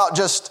talking about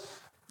just,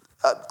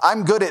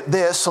 I'm good at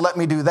this, so let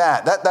me do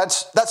that.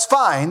 That's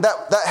fine.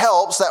 That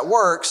helps. That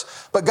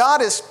works. But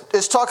God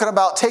is talking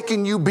about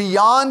taking you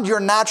beyond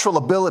your natural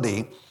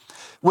ability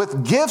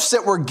with gifts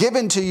that were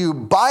given to you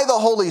by the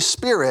Holy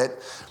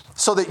Spirit,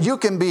 so that you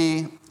can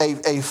be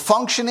a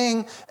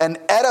functioning and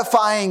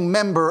edifying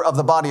member of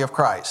the body of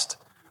Christ.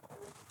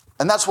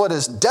 And that's what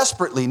is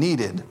desperately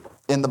needed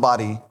in the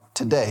body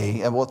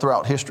today, and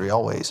throughout history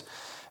always.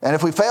 And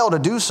if we fail to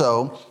do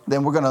so,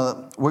 then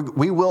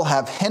we will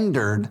have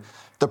hindered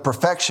the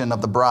perfection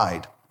of the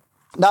bride.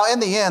 Now,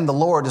 in the end, the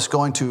Lord is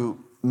going to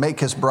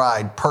make his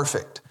bride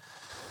perfect.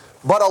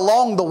 But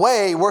along the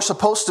way, we're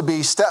supposed to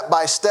be step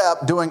by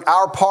step doing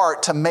our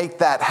part to make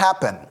that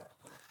happen.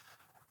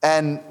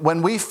 And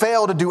when we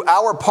fail to do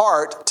our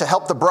part to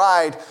help the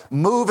bride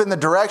move in the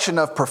direction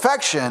of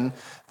perfection,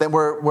 then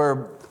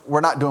we're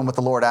not doing what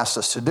the Lord asked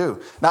us to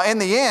do. Now, in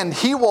the end,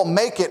 he will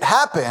make it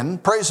happen,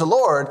 praise the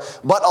Lord.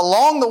 But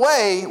along the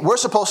way, we're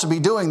supposed to be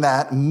doing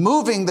that,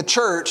 moving the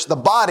church, the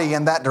body,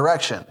 in that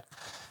direction.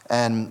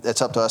 And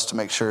it's up to us to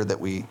make sure that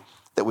we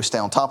stay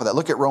on top of that.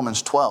 Look at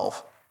Romans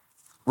 12.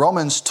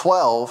 Romans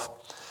 12,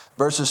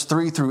 verses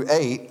 3 through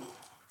 8.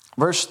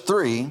 Verse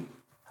 3,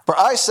 for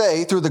I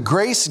say, through the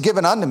grace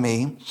given unto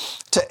me,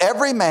 to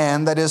every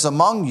man that is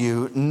among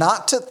you,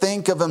 not to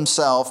think of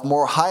himself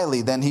more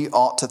highly than he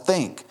ought to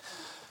think,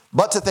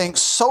 but to think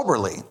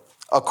soberly,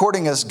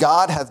 according as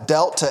God hath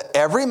dealt to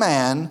every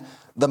man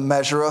the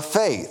measure of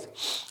faith.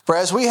 For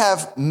as we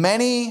have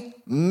many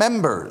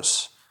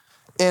members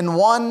in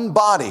one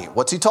body,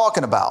 what's he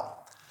talking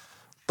about?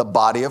 The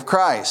body of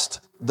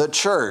Christ, the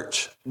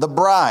church, the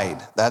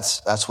bride.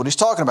 That's what he's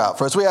talking about.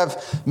 For as we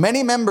have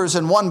many members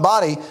in one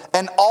body,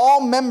 and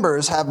all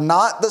members have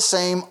not the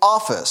same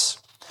office,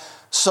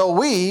 so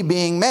we,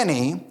 being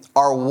many,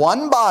 are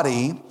one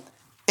body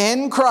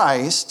in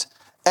Christ,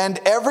 and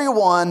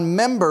everyone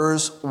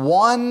members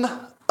one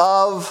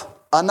of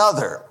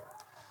another.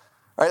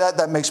 All right,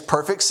 that makes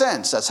perfect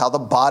sense. That's how the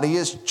body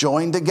is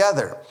joined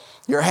together.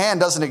 Your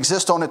hand doesn't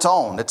exist on its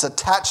own. It's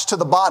attached to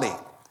the body.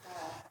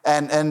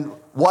 And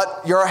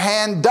what your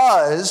hand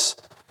does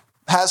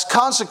has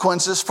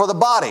consequences for the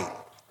body,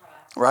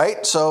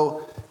 right?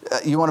 So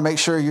you want to make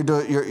sure you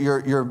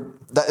do.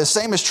 The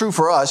same is true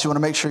for us. You want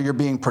to make sure you're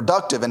being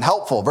productive and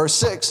helpful. Verse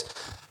 6,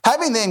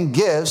 having then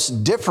gifts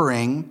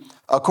differing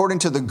according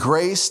to the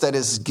grace that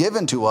is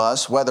given to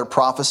us, whether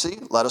prophecy,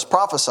 let us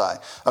prophesy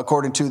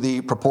according to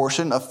the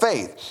proportion of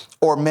faith,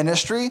 or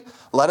ministry,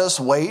 let us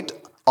wait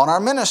on our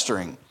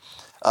ministering.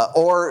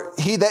 Or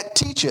he that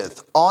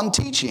teacheth on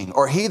teaching,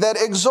 or he that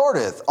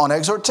exhorteth on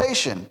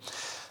exhortation.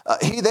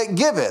 He that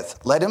giveth,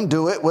 let him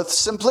do it with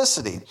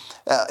simplicity.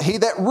 He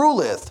that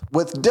ruleth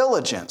with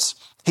diligence.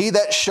 He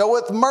that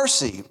showeth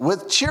mercy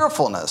with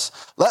cheerfulness.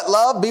 Let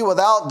love be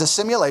without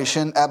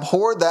dissimulation.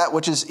 Abhor that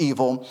which is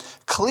evil.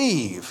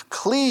 Cleave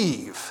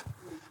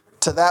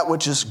to that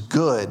which is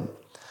good.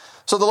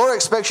 So the Lord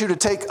expects you to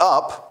take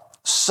up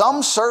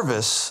some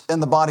service in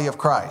the body of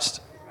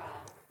Christ.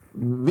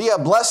 Be a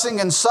blessing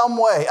in some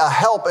way, a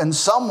help in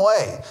some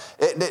way.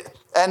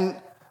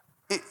 The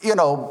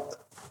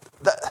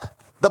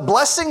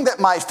blessing that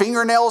my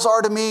fingernails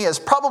are to me is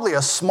probably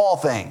a small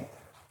thing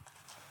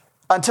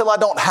until I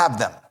don't have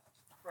them.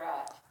 Right.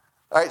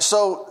 All right,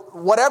 so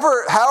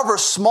however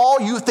small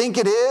you think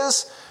it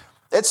is,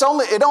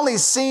 it only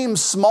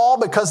seems small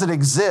because it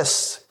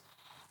exists.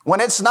 When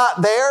it's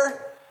not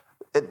there,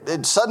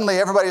 it suddenly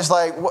everybody's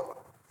like,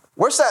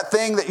 where's that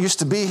thing that used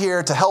to be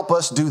here to help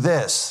us do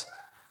this?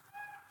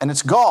 And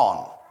it's gone.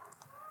 All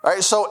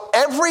right, so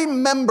every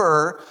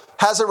member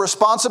has a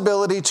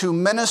responsibility to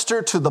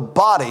minister to the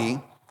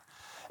body.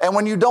 And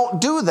when you don't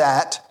do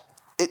that,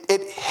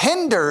 it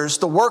hinders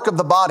the work of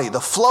the body,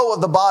 the flow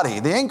of the body,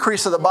 the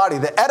increase of the body,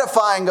 the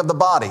edifying of the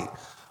body.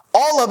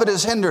 All of it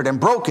is hindered and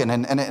broken,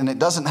 and it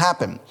doesn't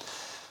happen.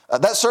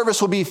 That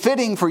service will be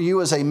fitting for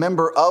you as a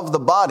member of the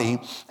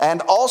body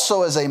and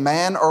also as a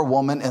man or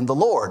woman in the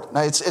Lord.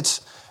 Now,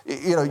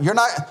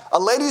 a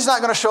lady's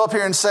not going to show up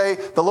here and say,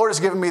 the Lord has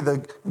given me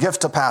the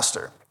gift to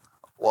pastor.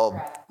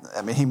 Well,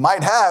 I mean, he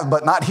might have,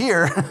 but not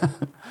here.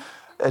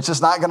 It's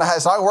just not going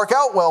to work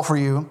out well for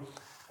you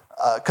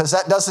because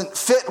that doesn't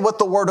fit with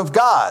the Word of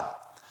God.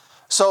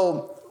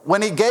 So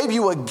when he gave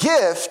you a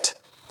gift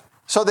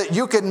so that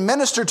you can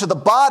minister to the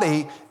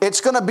body, it's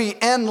going to be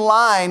in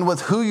line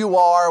with who you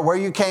are, where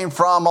you came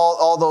from,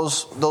 all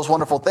those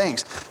wonderful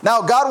things.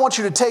 Now, God wants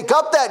you to take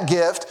up that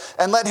gift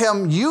and let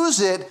him use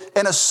it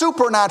in a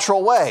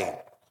supernatural way.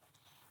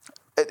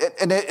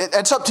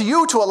 It's up to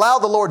you to allow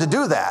the Lord to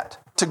do that,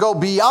 to go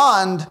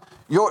beyond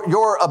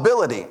your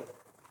ability.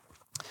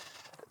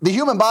 The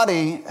human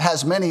body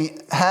has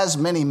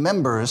many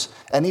members,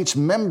 and each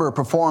member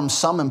performs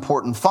some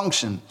important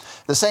function.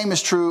 The same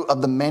is true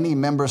of the many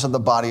members of the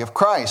body of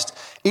Christ.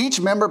 Each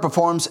member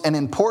performs an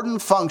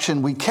important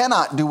function we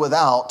cannot do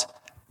without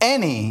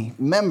any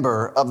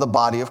member of the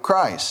body of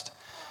Christ.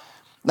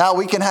 Now,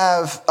 we can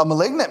have a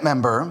malignant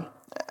member,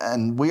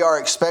 and we are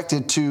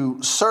expected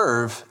to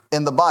serve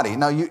in the body.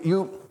 Now,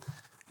 you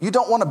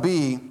don't want to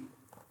be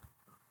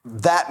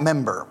that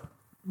member,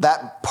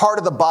 that part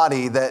of the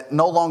body that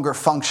no longer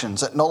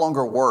functions, that no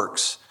longer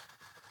works.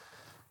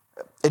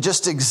 It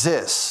just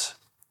exists.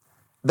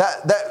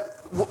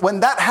 When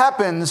that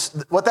happens,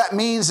 what that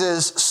means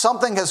is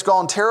something has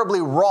gone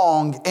terribly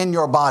wrong in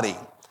your body.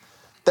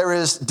 There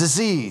is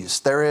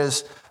disease. There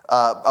is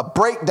a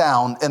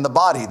breakdown in the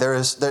body.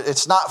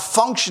 It's not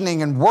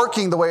functioning and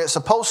working the way it's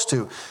supposed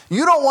to.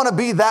 You don't want to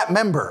be that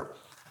member.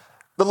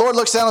 The Lord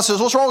looks down and says,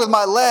 what's wrong with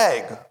my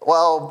leg?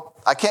 Well,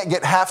 I can't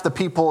get half the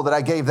people that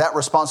I gave that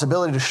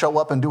responsibility to show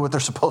up and do what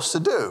they're supposed to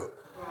do.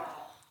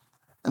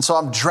 And so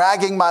I'm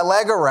dragging my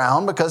leg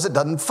around because it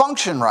doesn't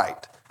function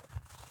right.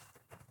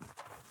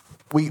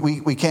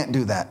 We can't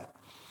do that.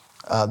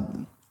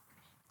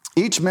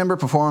 Each member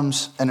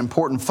performs an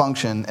important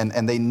function,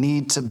 and they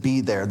need to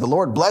be there. The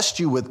Lord blessed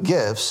you with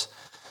gifts,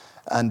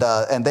 and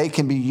they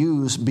can be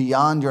used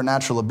beyond your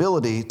natural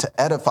ability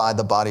to edify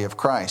the body of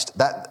Christ.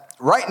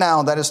 Right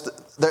now,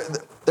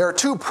 there are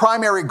two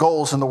primary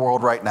goals in the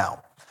world right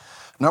now.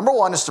 Number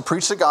one is to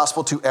preach the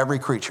gospel to every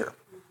creature.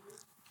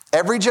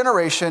 Every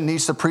generation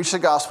needs to preach the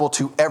gospel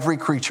to every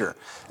creature.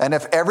 And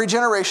if every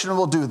generation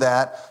will do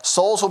that,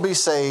 souls will be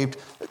saved,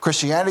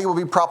 Christianity will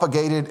be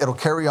propagated, it'll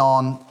carry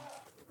on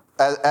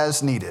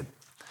as needed.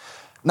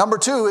 Number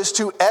 2 is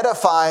to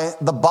edify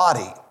the body.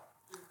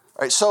 All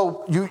right,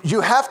 so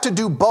you have to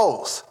do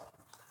both.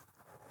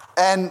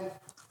 And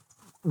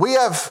we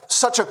have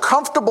such a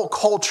comfortable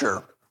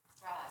culture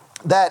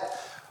that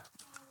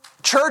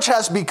church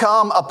has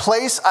become a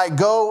place I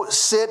go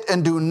sit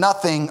and do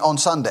nothing on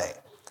Sunday.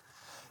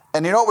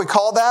 And you know what we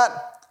call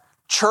that?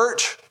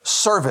 Church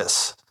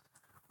service.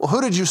 Well,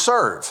 who did you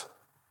serve?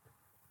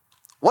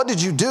 What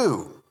did you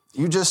do?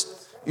 You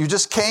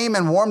just came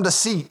and warmed a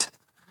seat.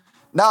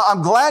 Now,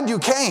 I'm glad you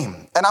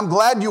came, and I'm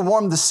glad you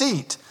warmed the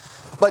seat.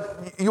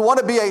 But you want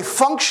to be a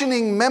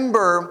functioning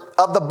member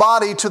of the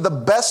body to the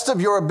best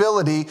of your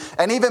ability,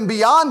 and even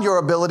beyond your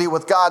ability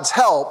with God's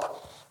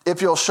help,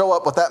 if you'll show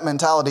up with that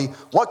mentality.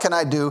 What can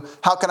I do?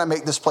 How can I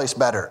make this place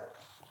better?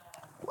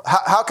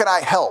 How can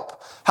I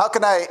help? How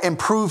can I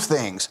improve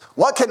things?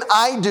 What can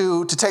I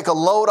do to take a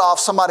load off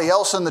somebody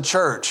else in the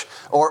church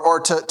or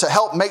to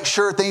help make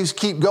sure things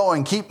keep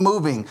going, keep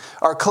moving,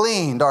 are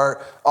cleaned,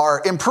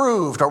 are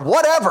improved, or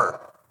whatever?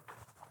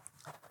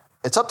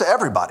 It's up to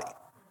everybody.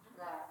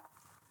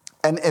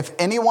 And if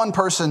any one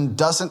person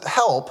doesn't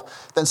help,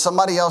 then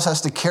somebody else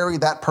has to carry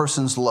that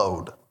person's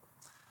load.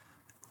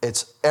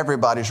 It's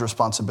everybody's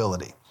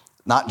responsibility,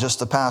 not just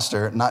the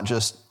pastor, not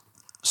just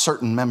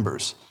certain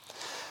members.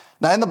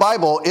 Now, in the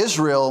Bible,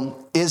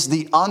 Israel is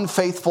the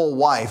unfaithful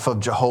wife of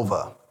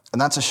Jehovah,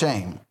 and that's a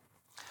shame.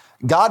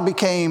 God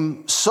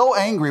became so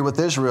angry with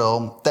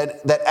Israel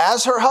that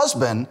as her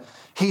husband,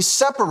 he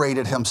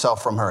separated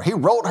himself from her. He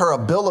wrote her a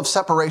bill of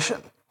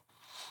separation.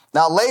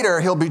 Now,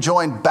 later, he'll be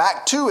joined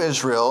back to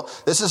Israel.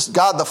 This is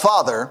God the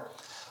Father,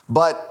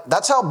 but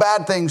that's how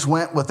bad things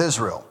went with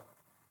Israel.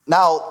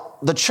 Now,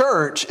 the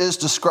church is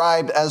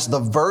described as the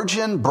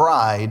virgin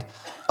bride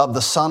of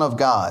the Son of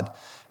God,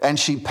 and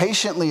she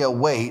patiently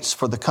awaits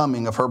for the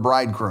coming of her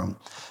bridegroom.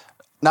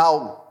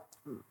 Now,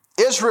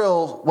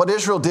 what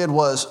Israel did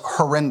was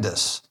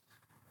horrendous.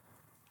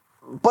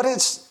 But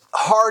it's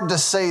hard to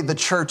say the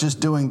church is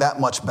doing that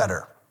much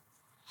better.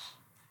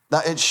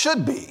 Now, it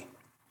should be.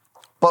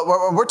 But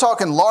we're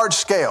talking large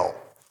scale.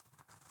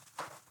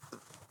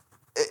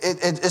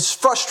 It's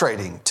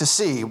frustrating to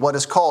see what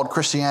is called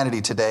Christianity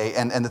today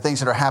and the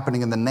things that are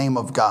happening in the name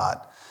of God.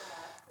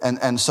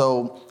 And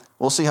so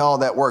we'll see how all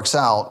that works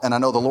out. And I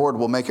know the Lord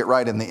will make it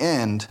right in the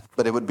end,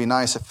 but it would be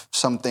nice if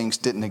some things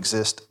didn't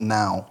exist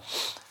now.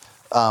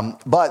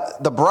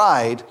 But the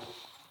bride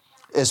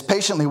is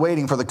patiently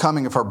waiting for the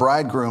coming of her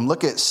bridegroom.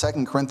 Look at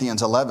 2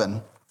 Corinthians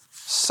 11.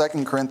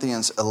 2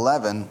 Corinthians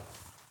 11,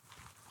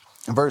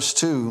 verse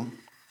 2.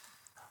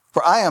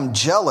 For I am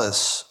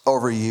jealous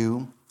over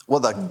you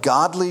with a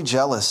godly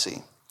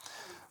jealousy.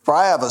 For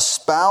I have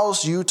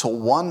espoused you to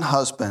one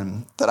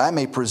husband, that I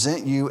may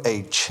present you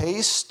a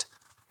chaste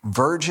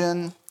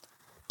virgin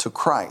to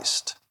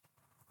Christ.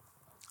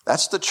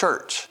 That's the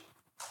church.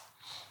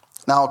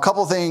 Now, a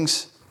couple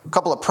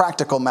of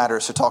practical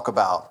matters to talk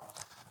about.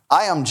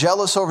 I am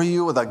jealous over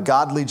you with a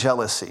godly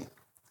jealousy.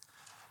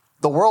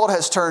 The world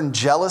has turned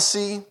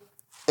jealousy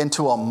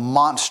into a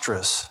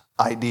monstrous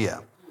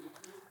idea.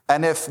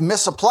 And if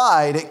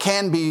misapplied, it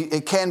can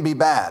be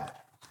bad.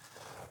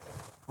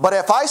 But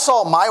if I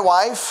saw my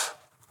wife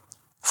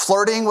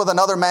flirting with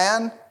another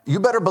man, you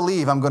better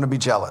believe I'm going to be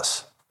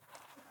jealous.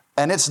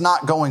 And it's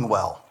not going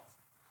well.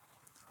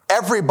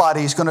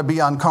 Everybody's going to be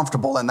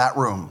uncomfortable in that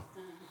room.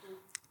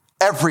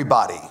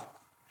 Everybody.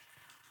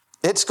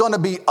 It's going to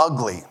be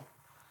ugly.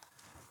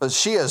 But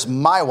she is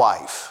my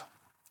wife.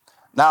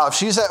 Now, if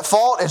she's at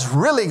fault, it's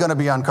really going to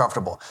be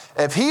uncomfortable.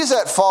 If he's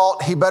at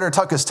fault, he better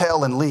tuck his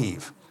tail and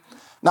leave.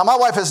 Now, my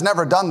wife has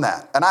never done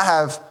that. And I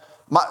have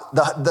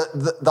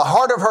the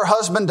heart of her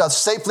husband does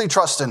safely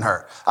trust in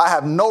her. I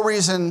have no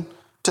reason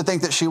to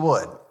think that she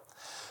would.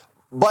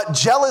 But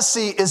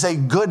jealousy is a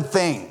good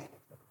thing.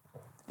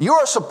 You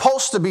are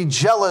supposed to be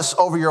jealous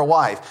over your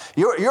wife.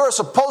 You're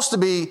supposed to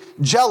be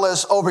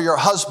jealous over your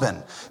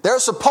husband.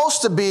 There's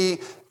supposed to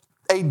be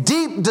a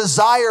deep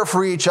desire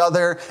for each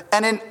other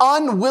and an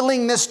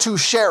unwillingness to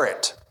share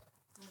it.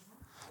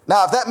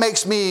 Now, if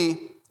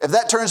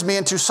that turns me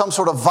into some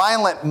sort of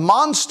violent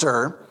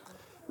monster,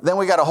 then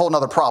we got a whole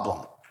nother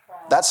problem.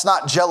 That's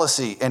not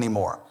jealousy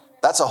anymore.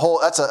 That's a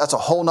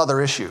whole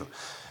nother issue.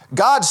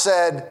 God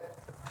said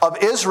of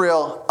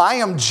Israel, I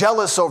am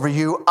jealous over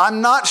you.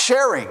 I'm not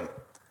sharing.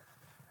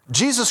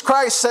 Jesus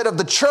Christ said of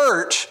the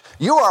church,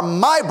 you are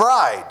my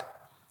bride.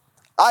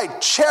 I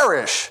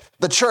cherish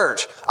the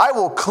church. I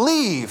will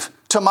cleave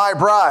to my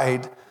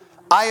bride.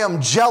 I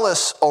am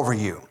jealous over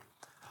you.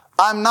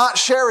 I'm not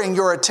sharing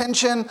your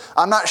attention.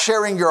 I'm not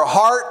sharing your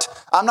heart.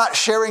 I'm not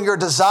sharing your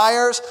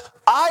desires.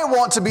 I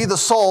want to be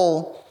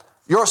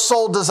your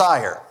sole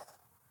desire.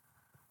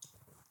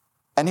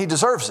 And he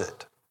deserves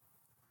it.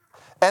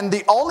 And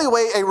the only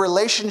way a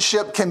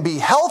relationship can be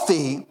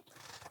healthy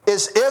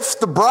is if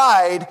the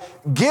bride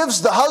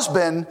gives the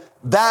husband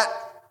that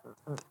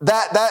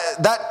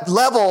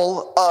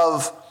level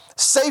of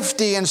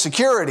safety and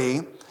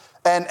security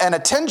and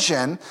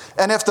attention,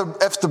 and if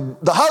the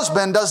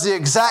husband does the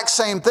exact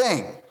same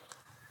thing.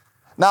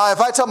 Now,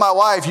 if I tell my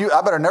wife,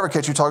 I better never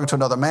catch you talking to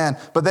another man,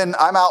 but then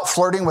I'm out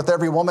flirting with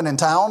every woman in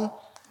town,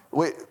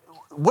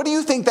 what do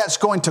you think that's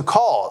going to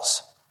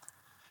cause?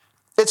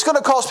 It's going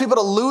to cause people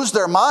to lose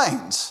their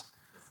minds.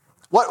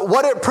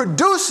 What it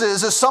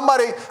produces is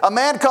a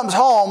man comes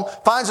home,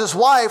 finds his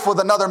wife with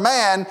another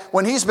man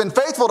when he's been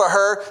faithful to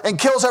her, and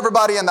kills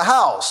everybody in the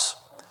house.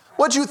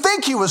 What do you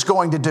think he was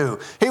going to do?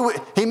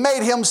 He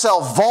made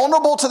himself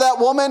vulnerable to that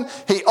woman.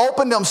 He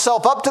opened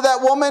himself up to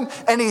that woman,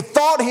 and he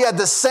thought he had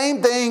the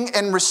same thing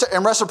in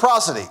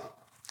reciprocity,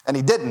 and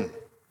he didn't.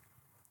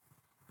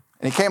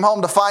 And he came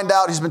home to find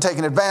out he's been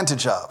taken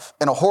advantage of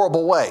in a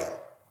horrible way.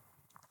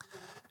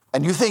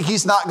 And you think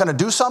he's not going to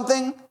do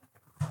something?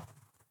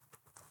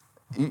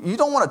 You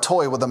don't want to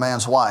toy with a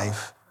man's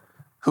wife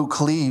who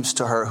cleaves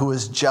to her, who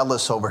is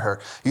jealous over her.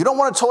 You don't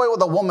want to toy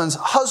with a woman's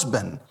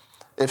husband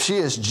if she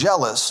is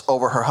jealous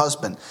over her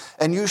husband.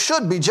 And you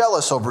should be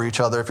jealous over each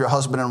other if you're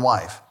husband and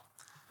wife.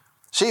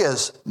 She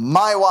is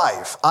my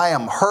wife. I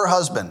am her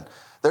husband.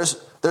 I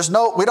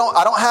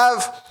don't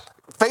have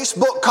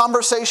Facebook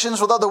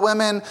conversations with other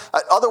women.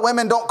 Other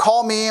women don't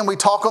call me and we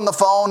talk on the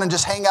phone and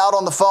just hang out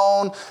on the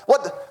phone.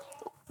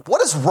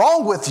 What is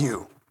wrong with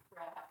you?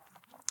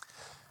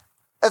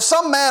 If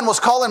some man was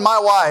calling my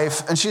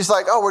wife and she's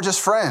like, oh, we're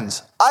just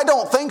friends, I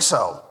don't think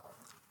so.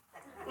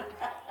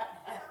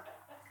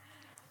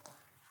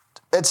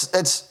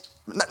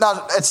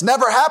 It's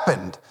never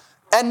happened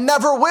and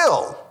never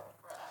will,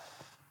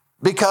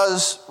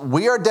 because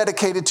we are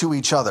dedicated to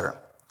each other.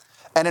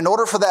 And in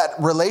order for that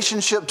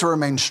relationship to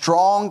remain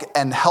strong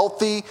and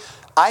healthy,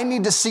 I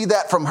need to see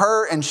that from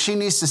her and she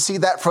needs to see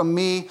that from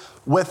me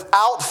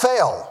without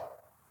fail.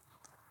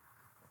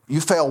 You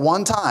fail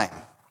one time,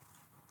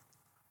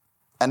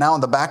 and now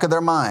in the back of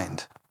their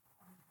mind,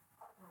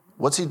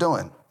 what's he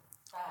doing?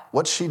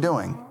 What's she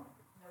doing?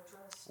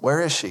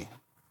 Where is she?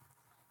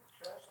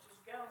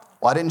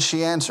 Why didn't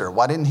she answer?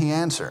 Why didn't he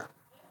answer?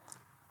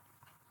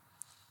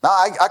 Now,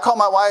 I call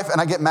my wife and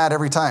I get mad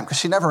every time because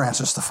she never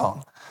answers the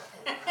phone.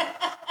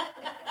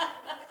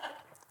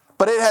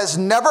 But it has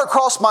never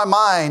crossed my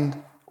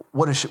mind,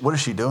 what is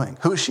she doing?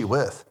 Who is she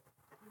with?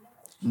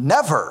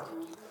 Never.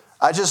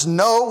 I just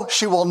know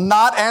she will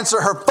not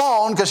answer her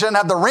phone because she doesn't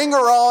have the ringer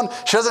on.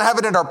 She doesn't have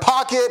it in her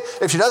pocket.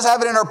 If she does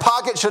have it in her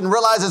pocket, she doesn't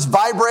realize it's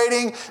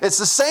vibrating. It's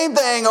the same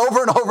thing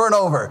over and over and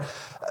over.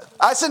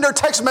 I send her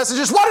text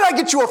messages. Why did I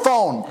get you a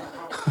phone?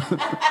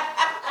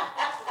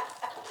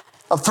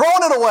 I'm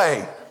throwing it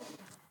away.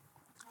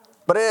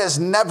 But it has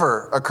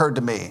never occurred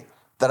to me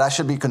that I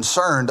should be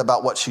concerned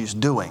about what she's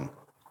doing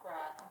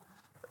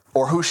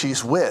or who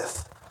she's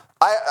with.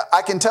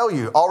 I can tell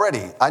you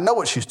already, I know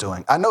what she's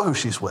doing. I know who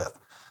she's with.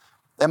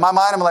 In my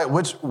mind, I'm like,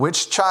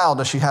 which child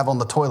does she have on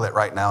the toilet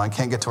right now and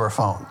can't get to her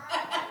phone?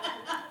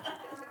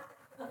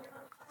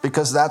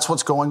 Because that's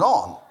what's going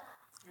on.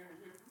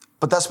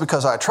 But that's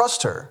because I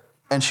trust her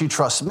and she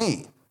trusts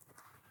me.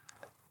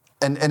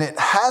 And it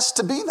has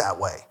to be that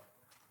way.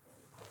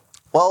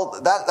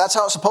 Well, that's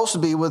how it's supposed to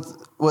be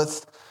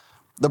with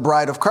the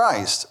bride of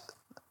Christ.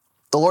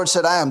 The Lord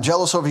said, I am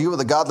jealous over you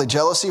with a godly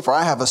jealousy, for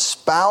I have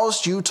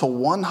espoused you to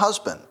one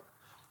husband.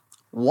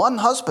 One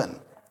husband.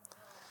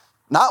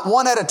 Not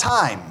one at a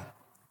time.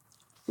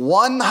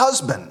 One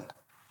husband.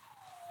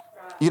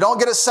 You don't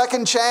get a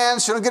second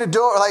chance. You don't get to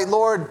do it like,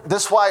 Lord,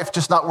 this wife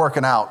just not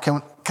working out.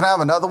 Can I have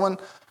another one?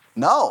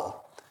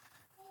 No.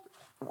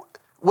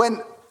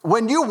 When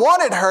you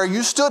wanted her,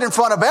 you stood in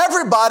front of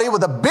everybody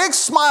with a big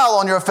smile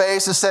on your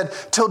face and said,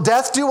 till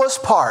death do us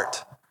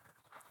part.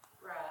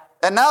 Right.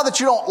 And now that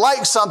you don't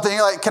like something,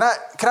 you're like, can I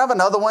have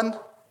another one?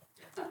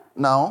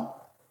 No,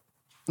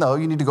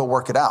 you need to go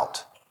work it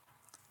out.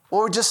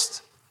 Well,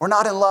 we're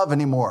not in love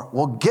anymore.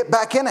 Well, get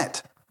back in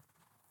it.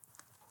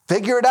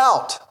 Figure it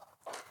out.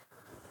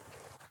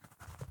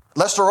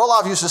 Lester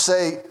Roloff used to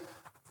say,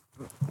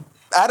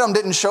 Adam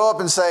didn't show up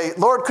and say,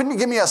 Lord, couldn't you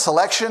give me a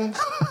selection?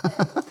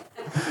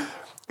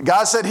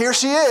 God said, here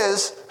she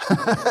is.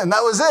 And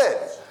that was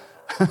it.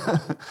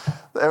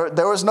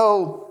 There was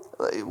no,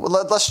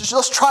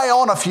 let's try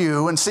on a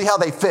few and see how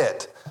they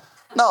fit.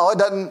 No, it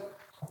doesn't.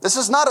 This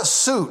is not a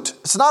suit.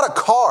 It's not a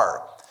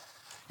car.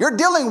 You're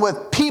dealing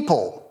with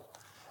people.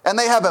 And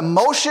they have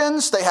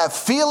emotions, they have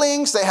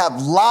feelings, they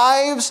have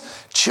lives.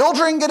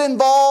 Children get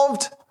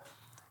involved.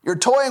 You're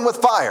toying with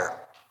fire.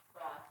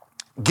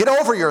 Get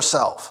over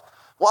yourself.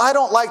 Well, I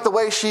don't like the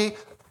way should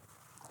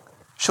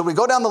we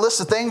go down the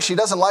list of things she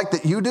doesn't like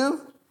that you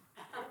do?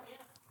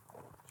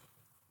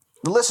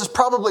 The list is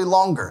probably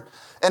longer.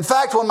 In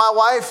fact, when my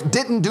wife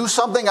didn't do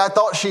something I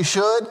thought she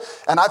should,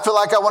 and I feel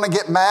like I want to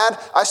get mad,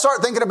 I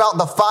start thinking about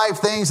the 5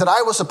 things that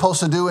I was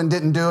supposed to do and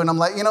didn't do, and I'm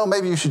like,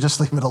 maybe you should just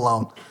leave it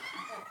alone.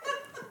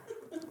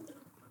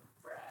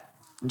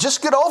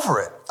 Just get over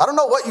it. I don't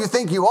know what you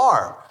think you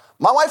are.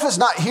 My wife is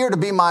not here to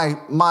be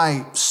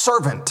my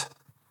servant.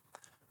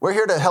 We're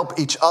here to help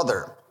each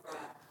other.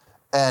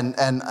 And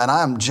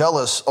I am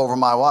jealous over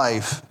my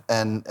wife,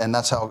 and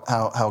that's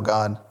how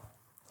God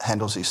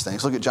handles these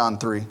things. Look at John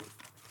 3.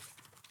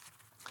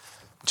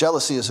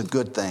 Jealousy is a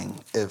good thing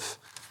if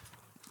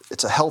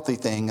it's a healthy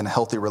thing in a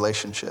healthy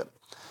relationship.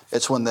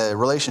 It's when the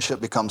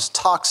relationship becomes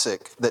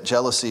toxic that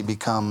jealousy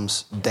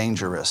becomes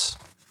dangerous.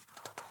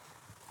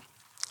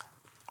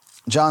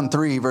 John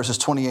 3, verses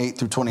 28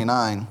 through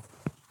 29.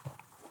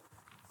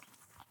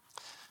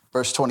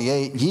 Verse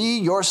 28, ye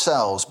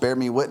yourselves bear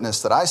me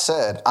witness that I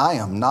said, I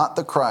am not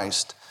the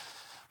Christ,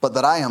 but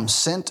that I am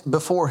sent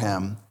before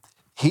him.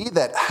 He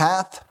that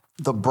hath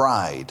the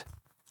bride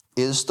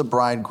is the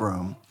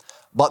bridegroom.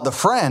 But the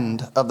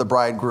friend of the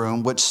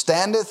bridegroom, which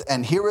standeth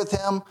and heareth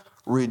him,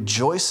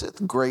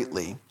 rejoiceth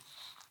greatly,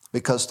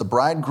 because the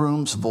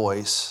bridegroom's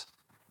voice,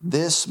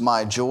 this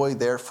my joy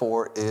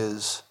therefore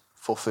is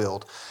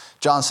fulfilled.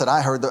 John said,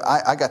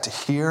 I got to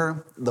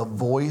hear the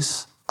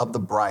voice of the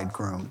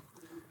bridegroom,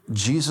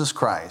 Jesus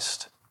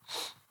Christ.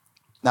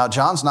 Now,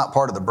 John's not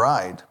part of the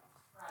bride.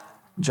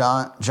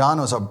 John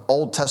was an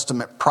Old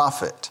Testament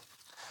prophet.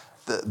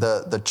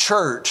 The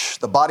church,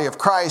 the body of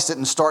Christ,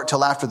 didn't start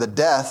till after the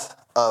death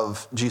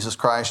of Jesus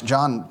Christ.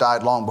 John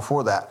died long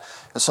before that.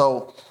 And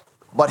so,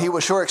 but he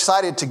was sure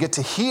excited to get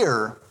to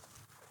hear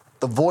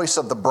the voice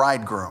of the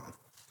bridegroom.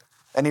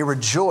 And he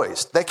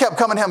rejoiced. They kept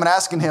coming to him and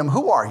asking him,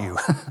 who are you?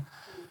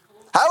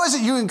 How is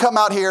it you can come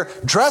out here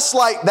dressed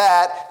like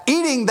that,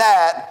 eating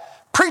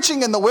that,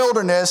 preaching in the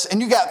wilderness,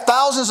 and you got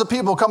thousands of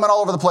people coming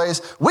all over the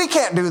place? We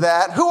can't do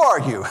that. Who are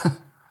you?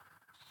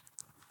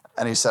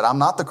 And he said, I'm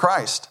not the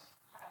Christ.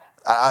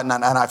 And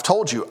I've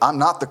told you, I'm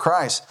not the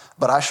Christ,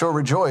 but I sure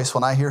rejoice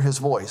when I hear his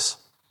voice.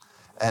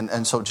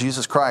 And so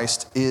Jesus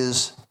Christ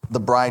is the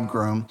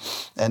bridegroom.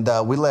 And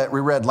we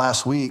read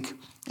last week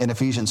in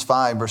Ephesians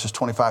 5, verses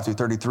 25 through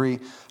 33,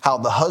 how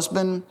the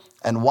husband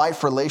and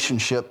wife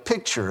relationship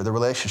picture the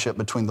relationship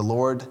between the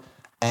Lord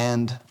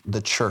and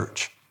the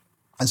church.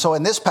 And so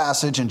in this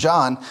passage in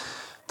John,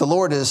 the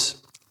Lord is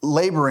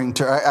laboring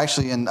to,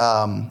 actually in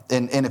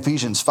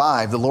Ephesians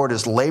 5, the Lord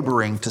is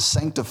laboring to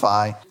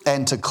sanctify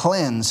and to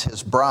cleanse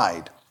his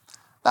bride.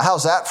 Now,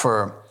 how's that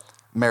for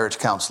marriage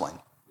counseling?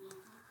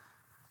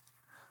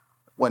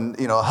 When,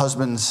 a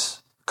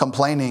husband's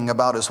complaining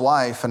about his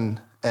wife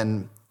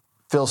and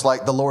feels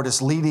like the Lord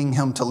is leading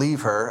him to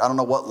leave her. I don't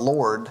know what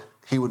Lord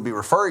he would be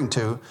referring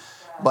to,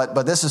 but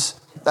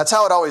that's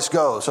how it always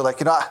goes. So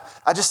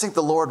I just think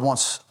the Lord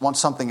wants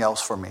something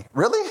else for me.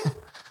 Really?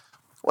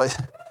 Well,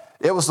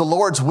 it was the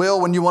Lord's will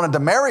when you wanted to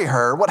marry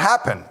her. What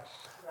happened?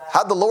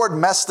 How'd the Lord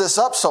mess this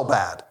up so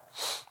bad?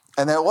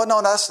 And then, well,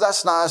 no,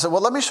 that's not. I said,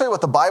 well, let me show you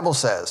what the Bible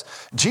says.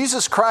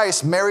 Jesus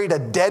Christ married a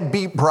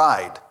deadbeat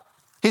bride.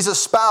 He's a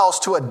spouse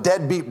to a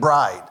deadbeat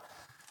bride.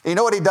 And you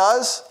know what he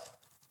does?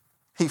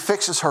 He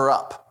fixes her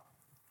up.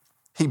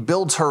 He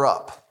builds her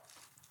up.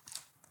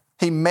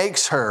 He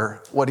makes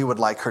her what he would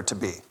like her to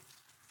be.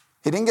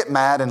 He didn't get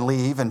mad and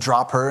leave and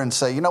drop her and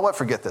say, you know what,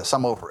 forget this,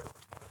 I'm over it.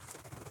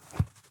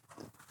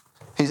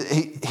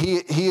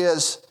 He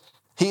is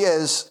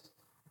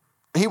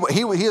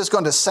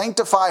going to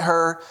sanctify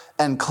her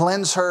and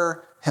cleanse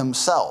her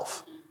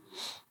himself.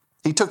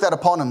 He took that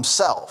upon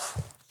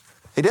himself.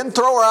 He didn't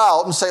throw her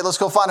out and say, let's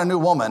go find a new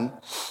woman.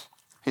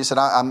 He said,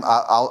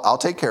 I'll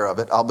take care of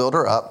it. I'll build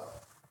her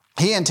up.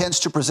 He intends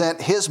to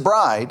present his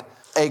bride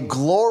a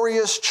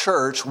glorious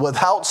church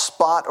without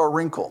spot or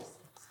wrinkle.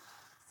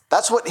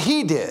 That's what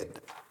he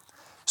did.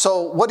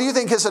 So what do you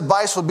think his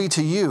advice would be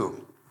to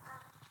you?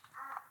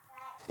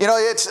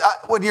 It's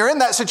when you're in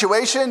that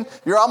situation,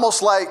 you're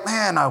almost like,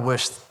 man, I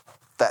wish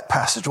that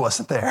passage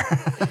wasn't there.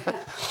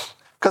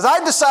 Because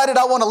I decided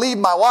I want to leave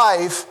my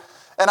wife,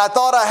 and I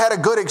thought I had a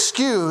good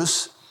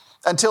excuse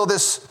until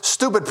this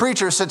stupid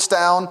preacher sits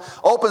down,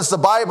 opens the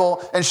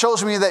Bible, and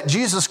shows me that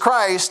Jesus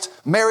Christ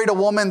married a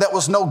woman that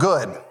was no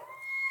good.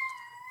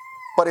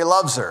 But he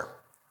loves her.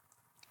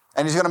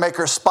 And he's going to make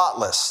her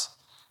spotless.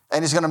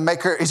 And he's going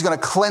to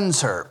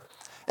cleanse her.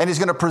 And he's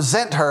going to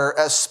present her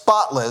as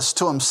spotless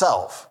to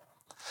himself.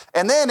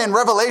 And then in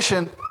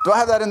Revelation, do I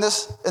have that in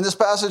this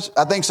passage?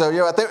 I think so.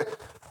 Yeah,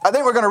 I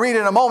think we're going to read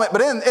it in a moment.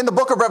 But in the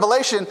book of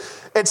Revelation,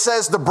 it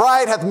says the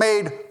bride hath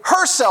made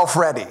herself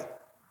ready.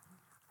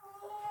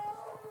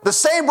 The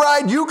same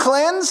bride you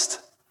cleansed,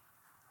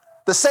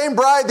 the same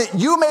bride that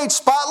you made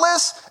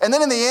spotless, and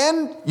then in the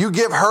end, you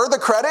give her the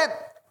credit.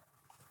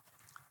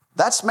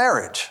 That's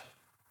marriage.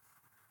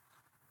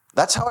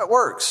 That's how it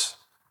works.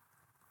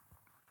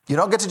 You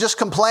don't get to just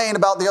complain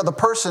about the other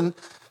person.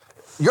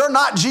 You're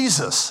not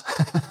Jesus.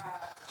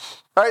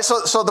 All right,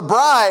 so the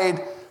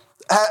bride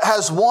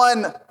has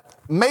one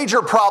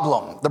major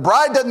problem. The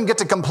bride doesn't get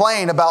to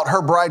complain about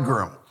her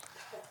bridegroom.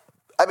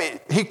 I mean,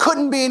 he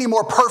couldn't be any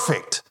more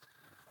perfect.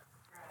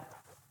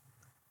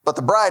 But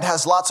the bride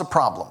has lots of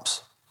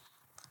problems.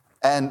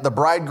 And the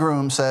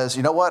bridegroom says,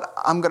 you know what?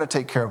 I'm going to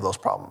take care of those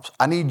problems.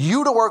 I need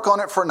you to work on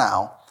it for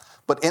now,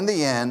 but in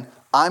the end,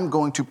 I'm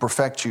going to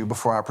perfect you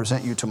before I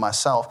present you to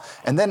myself.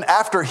 And then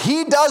after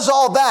he does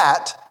all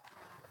that,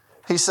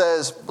 he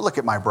says, look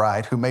at my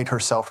bride who made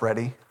herself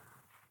ready.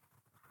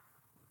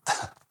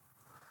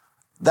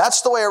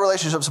 That's the way a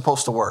relationship's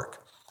supposed to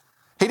work.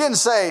 He didn't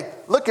say,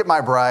 look at my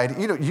bride.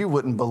 You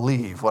wouldn't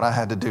believe what I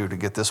had to do to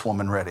get this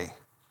woman ready.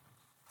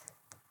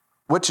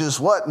 Which is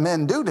what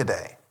men do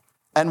today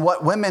and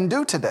what women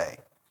do today.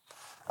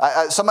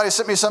 Somebody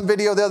sent me some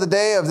video the other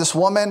day of this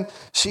woman.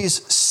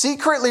 She's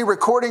secretly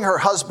recording her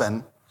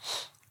husband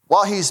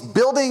while he's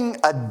building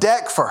a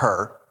deck for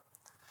her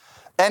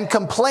and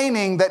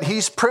complaining that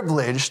he's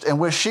privileged and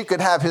wish she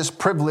could have his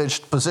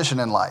privileged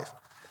position in life.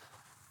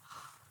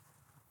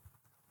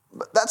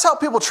 But that's how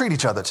people treat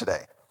each other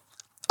today.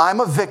 I'm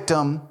a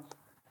victim.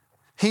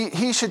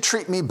 He should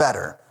treat me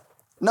better.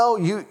 No,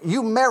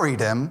 you married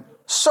him.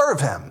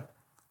 Serve him.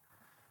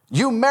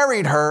 You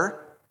married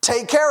her.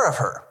 Take care of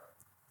her.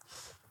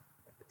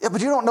 Yeah, but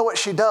you don't know what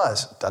she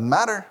does. Doesn't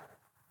matter.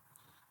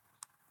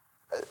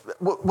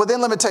 Within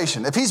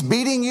limitation. If he's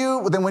beating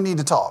you, then we need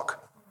to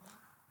talk.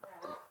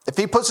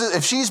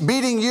 If she's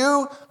beating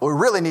you, we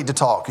really need to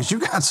talk because you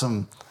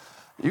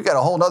got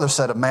a whole other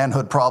set of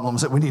manhood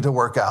problems that we need to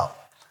work out.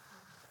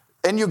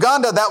 In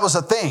Uganda, that was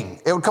a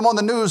thing. It would come on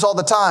the news all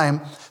the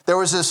time. There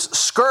was this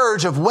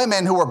scourge of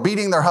women who were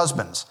beating their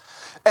husbands.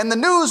 And the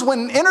news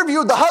went and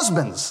interviewed the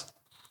husbands.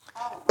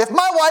 If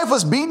my wife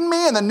was beating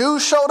me and the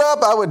news showed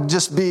up, I would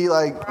just be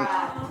like,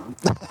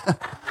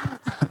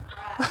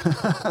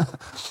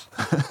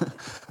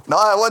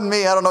 no, it wasn't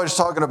me. I don't know what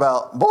you're talking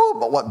about.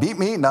 But what, beat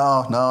me?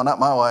 No, not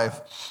my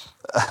wife.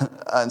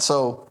 And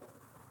so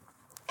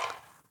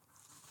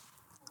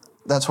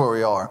that's where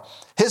we are.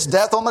 His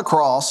death on the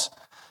cross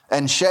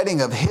and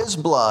shedding of his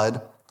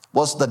blood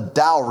was the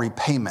dowry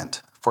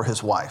payment for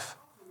his wife.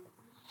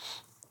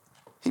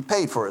 He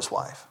paid for his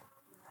wife.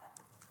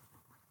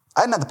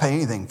 I didn't have to pay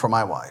anything for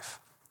my wife.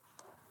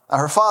 Now,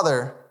 her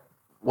father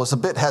was a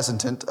bit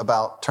hesitant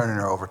about turning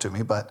her over to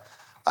me, but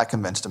I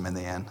convinced him in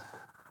the end.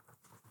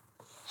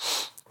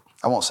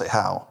 I won't say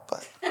how,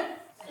 but.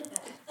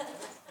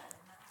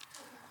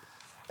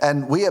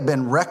 And we have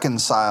been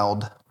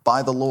reconciled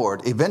by the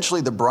Lord.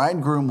 Eventually, the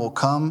bridegroom will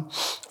come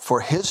for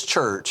his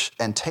church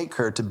and take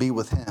her to be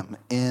with him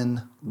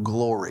in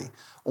glory.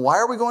 Why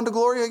are we going to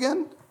glory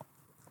again?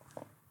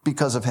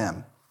 Because of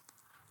him.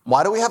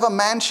 Why do we have a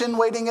mansion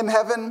waiting in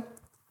heaven?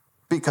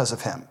 Because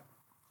of him.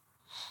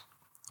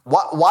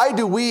 Why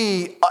do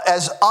we,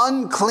 as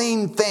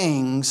unclean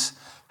things,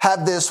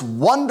 have this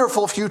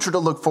wonderful future to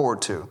look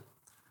forward to?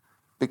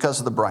 Because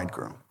of the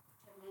bridegroom.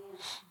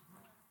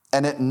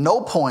 And at no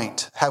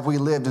point have we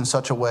lived in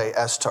such a way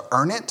as to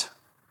earn it,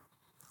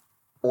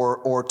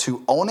 or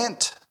to own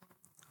it,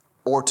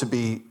 or to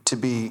be.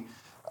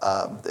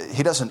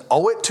 He doesn't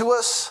owe it to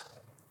us.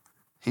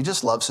 He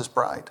just loves his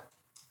bride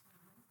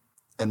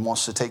and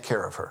wants to take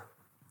care of her.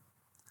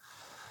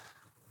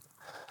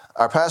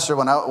 Our pastor,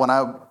 when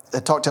I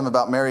had talked to him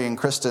about marrying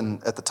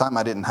Kristen, at the time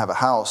I didn't have a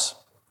house,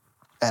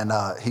 and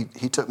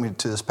he took me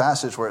to this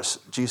passage where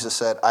Jesus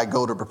said, I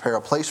go to prepare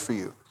a place for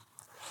you.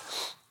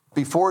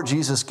 Before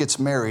Jesus gets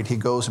married, he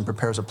goes and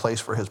prepares a place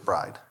for his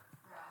bride.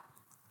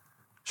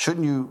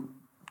 Shouldn't you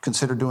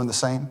consider doing the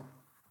same?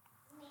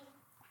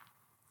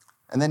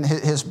 And then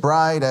his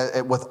bride,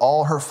 with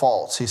all her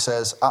faults, he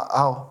says,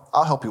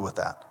 I'll help you with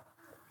that.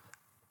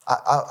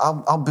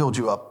 I'll build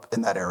you up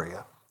in that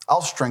area.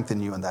 I'll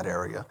strengthen you in that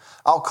area.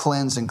 I'll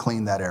cleanse and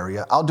clean that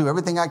area. I'll do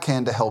everything I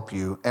can to help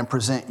you and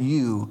present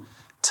you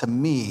to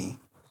me,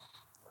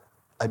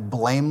 a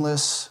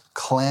blameless,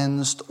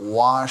 cleansed,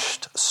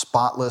 washed,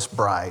 spotless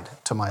bride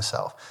to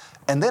myself.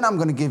 And then I'm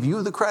going to give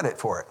you the credit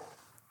for it.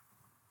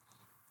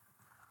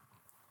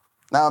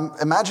 Now,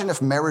 imagine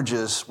if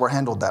marriages were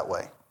handled that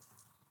way,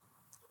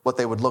 what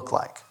they would look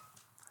like.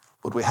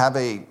 Would we have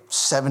a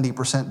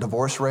 70%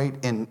 divorce rate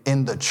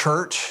in the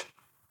church?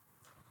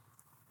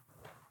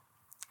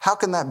 How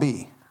can that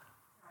be?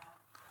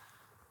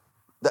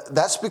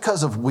 That's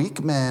because of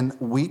weak men,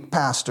 weak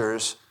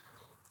pastors,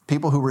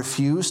 people who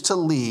refuse to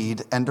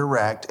lead and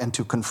direct and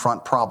to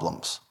confront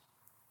problems.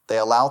 They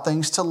allow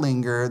things to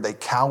linger. They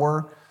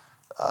cower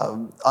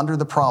under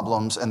the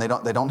problems, and they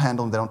don't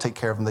handle them. They don't take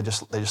care of them. They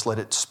just let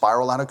it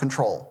spiral out of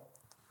control.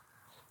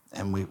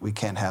 And we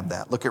can't have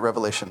that. Look at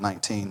Revelation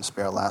 19. This will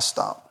be our last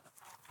stop.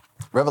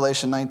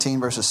 Revelation 19,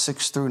 verses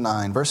 6 through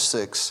 9. Verse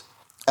 6.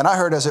 And I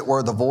heard, as it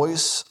were, the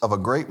voice of a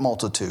great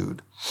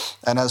multitude,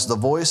 and as the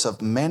voice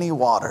of many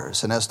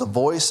waters, and as the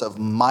voice of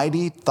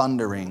mighty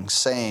thundering,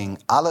 saying,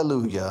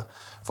 Alleluia,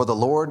 for the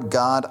Lord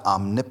God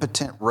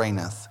omnipotent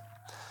reigneth.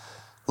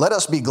 Let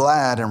us be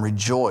glad and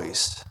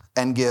rejoice,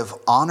 and give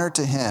honor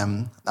to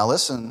him. Now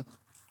listen,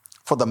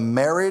 for the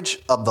marriage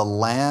of the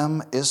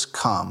Lamb is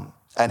come,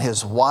 and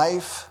his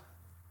wife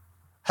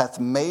hath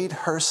made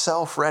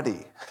herself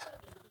ready.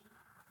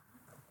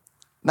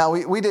 Now,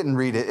 we didn't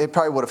read it. It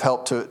probably would have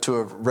helped to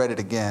have read it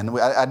again.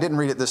 I didn't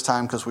read it this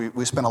time because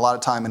we spent a lot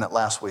of time in it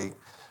last week.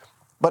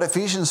 But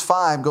Ephesians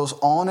 5 goes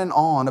on and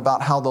on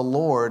about how the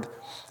Lord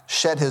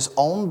shed his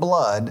own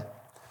blood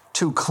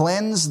to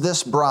cleanse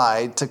this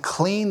bride, to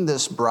clean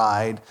this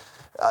bride,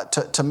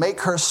 to make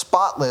her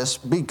spotless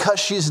because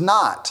she's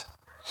not.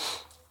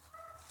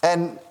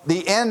 And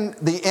the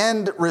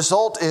end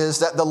result is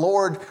that the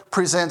Lord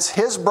presents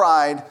his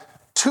bride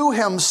to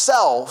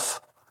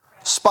himself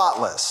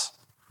spotless.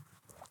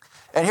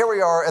 And here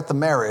we are at the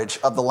marriage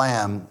of the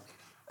Lamb,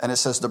 and it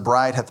says the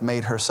bride hath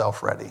made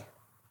herself ready.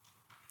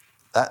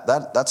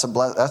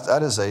 That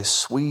is a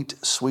sweet,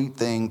 sweet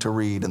thing to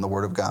read in the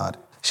Word of God.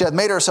 She hath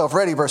made herself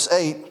ready, verse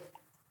 8,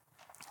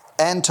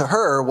 and to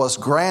her was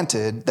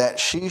granted that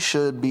she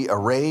should be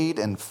arrayed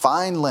in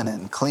fine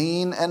linen,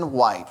 clean and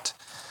white.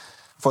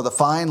 For the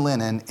fine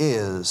linen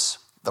is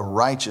the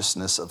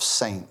righteousness of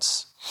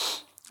saints.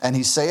 And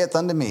he saith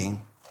unto me,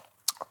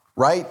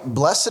 right,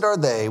 blessed are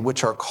they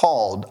which are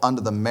called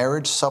unto the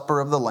marriage supper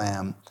of the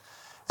Lamb.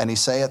 And he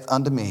saith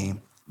unto me,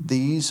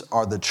 these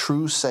are the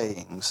true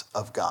sayings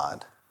of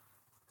God.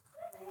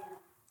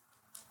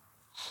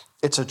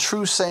 It's a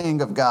true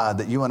saying of God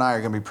that you and I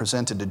are going to be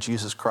presented to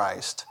Jesus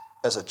Christ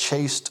as a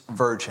chaste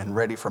virgin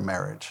ready for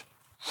marriage.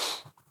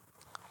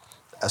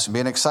 That's going to be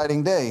an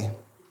exciting day.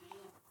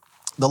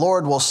 The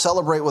Lord will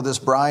celebrate with his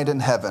bride in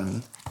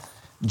heaven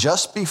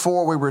just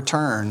before we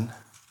return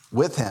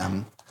with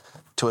him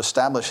to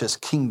establish his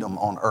kingdom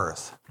on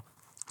earth.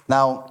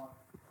 Now,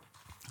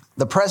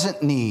 the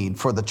present need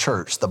for the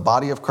church, the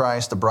body of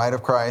Christ, the bride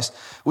of Christ,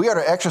 we are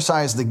to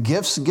exercise the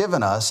gifts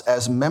given us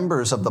as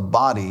members of the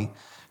body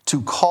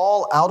to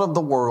call out of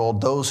the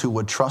world those who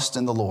would trust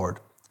in the Lord.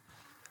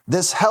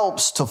 This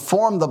helps to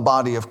form the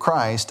body of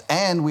Christ,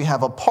 and we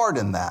have a part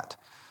in that.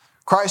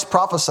 Christ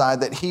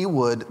prophesied that he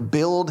would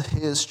build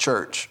his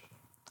church.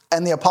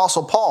 And the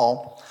Apostle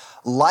Paul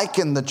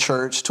likened the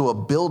church to a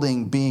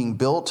building being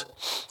built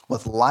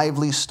with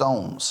lively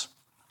stones.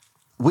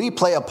 We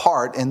play a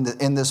part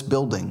in this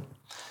building,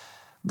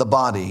 the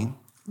body,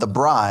 the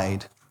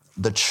bride,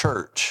 the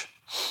church.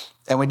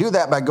 And we do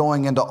that by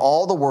going into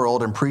all the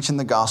world and preaching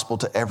the gospel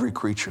to every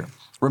creature.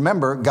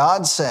 Remember,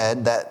 God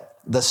said that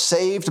the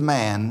saved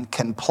man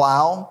can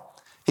plow,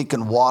 he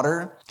can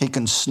water, he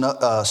can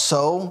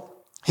sow,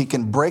 he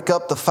can break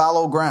up the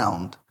fallow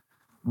ground,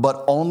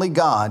 but only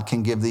God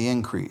can give the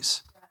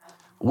increase.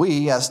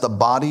 We, as the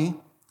body,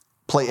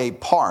 play a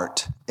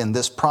part in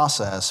this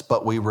process,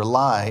 but we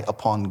rely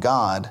upon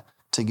God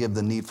to give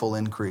the needful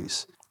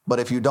increase. But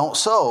if you don't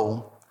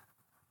sow,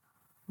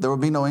 there will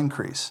be no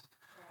increase.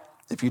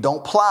 If you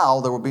don't plow,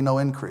 there will be no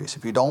increase.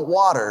 If you don't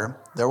water,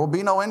 there will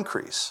be no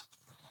increase.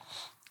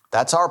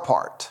 That's our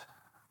part.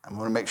 I'm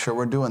going to make sure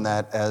we're doing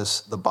that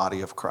as the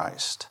body of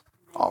Christ.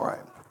 All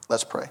right,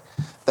 let's pray.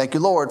 Thank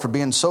you, Lord, for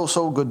being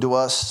so good to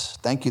us.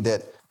 Thank you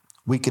that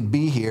we could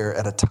be here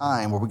at a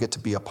time where we get to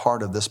be a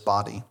part of this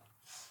body.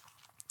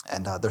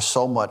 And there's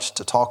so much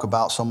to talk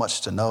about, so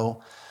much to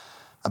know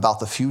about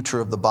the future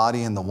of the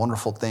body and the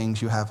wonderful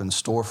things you have in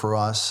store for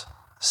us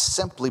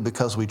simply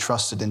because we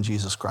trusted in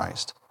Jesus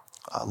Christ.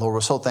 Lord,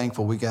 we're so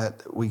thankful we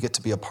get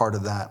to be a part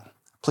of that.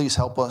 Please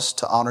help us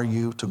to honor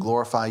you, to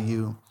glorify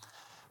you.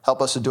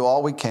 Help us to do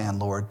all we can,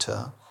 Lord,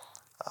 to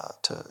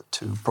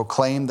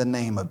proclaim the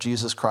name of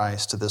Jesus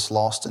Christ to this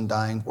lost and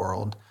dying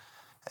world.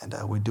 And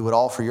we do it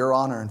all for your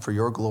honor and for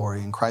your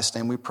glory. In Christ's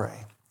name we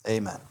pray.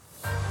 Amen.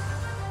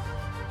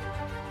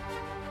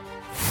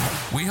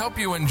 We hope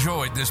you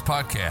enjoyed this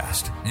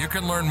podcast. You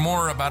can learn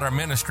more about our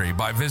ministry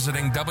by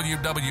visiting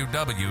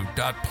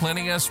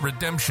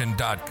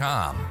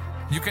www.plenteousredemption.com.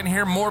 You can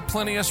hear more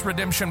Plenteous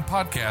Redemption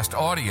podcast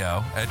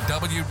audio at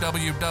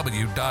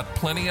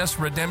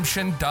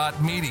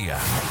www.plenteousredemption.media.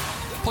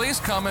 Please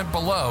comment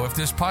below if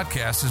this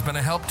podcast has been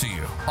a help to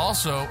you.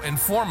 Also,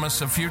 inform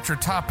us of future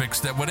topics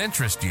that would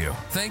interest you.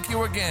 Thank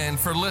you again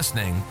for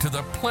listening to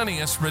the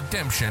Plenteous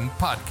Redemption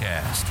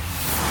podcast.